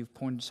 maybe you've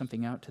pointed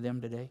something out to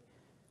them today.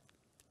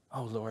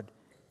 Oh, Lord,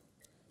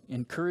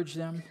 encourage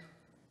them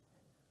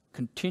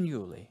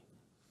continually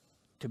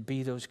to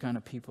be those kind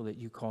of people that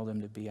you call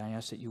them to be. I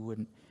ask that you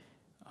wouldn't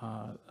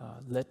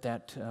let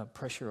that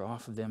pressure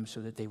off of them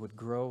so that they would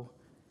grow.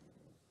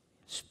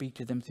 Speak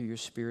to them through your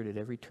Spirit at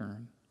every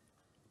turn.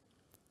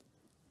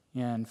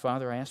 And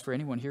Father, I ask for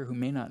anyone here who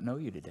may not know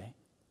you today,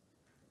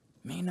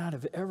 may not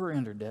have ever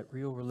entered that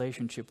real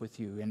relationship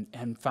with you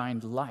and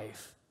find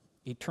life,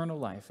 eternal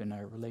life in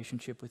our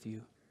relationship with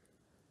you.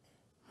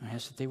 I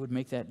ask that they would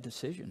make that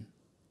decision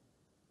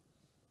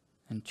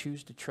and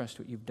choose to trust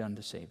what you've done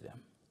to save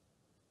them.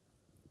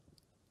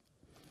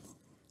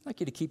 I'd like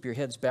you to keep your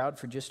heads bowed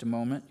for just a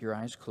moment, your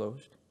eyes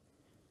closed.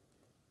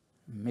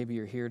 Maybe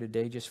you're here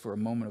today just for a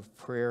moment of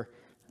prayer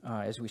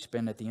as we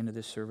spend at the end of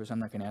this service. I'm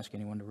not going to ask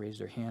anyone to raise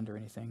their hand or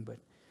anything, but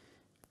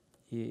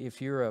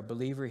if you're a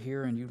believer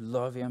here and you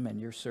love him and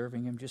you're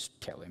serving him,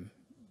 just tell him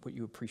what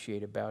you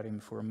appreciate about him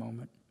for a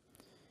moment.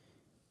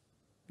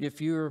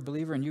 If you're a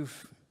believer and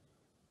you've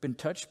been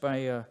touched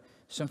by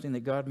something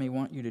that God may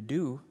want you to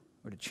do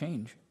or to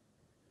change,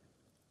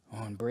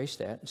 embrace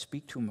that and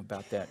speak to him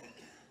about that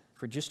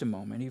for just a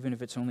moment, even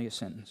if it's only a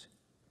sentence.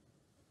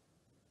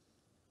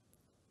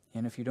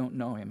 And if you don't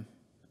know him,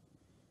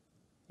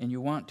 and you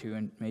want to,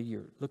 and maybe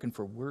you're looking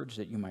for words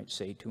that you might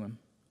say to him,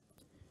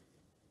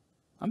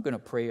 I'm going to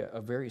pray a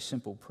very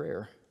simple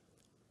prayer.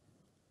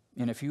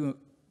 And if you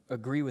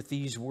agree with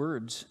these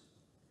words,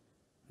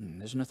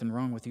 there's nothing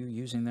wrong with you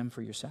using them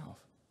for yourself.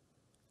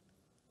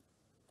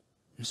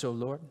 And so,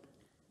 Lord,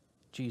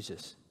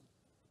 Jesus,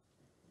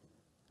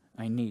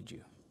 I need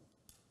you.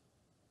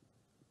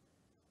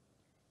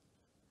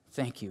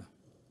 Thank you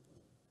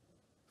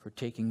for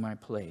taking my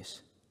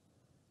place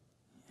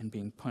and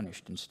being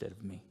punished instead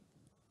of me.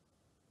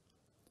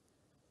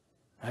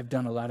 I've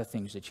done a lot of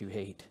things that you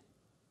hate.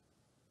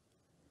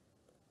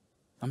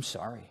 I'm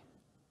sorry.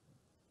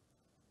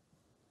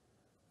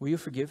 Will you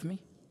forgive me?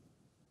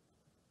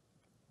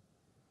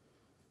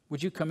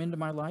 Would you come into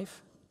my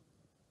life?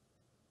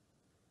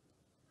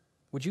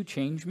 Would you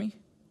change me?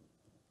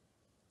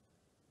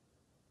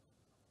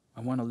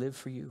 I want to live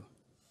for you.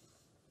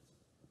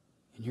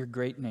 In your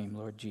great name,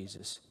 Lord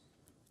Jesus,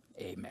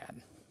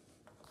 amen.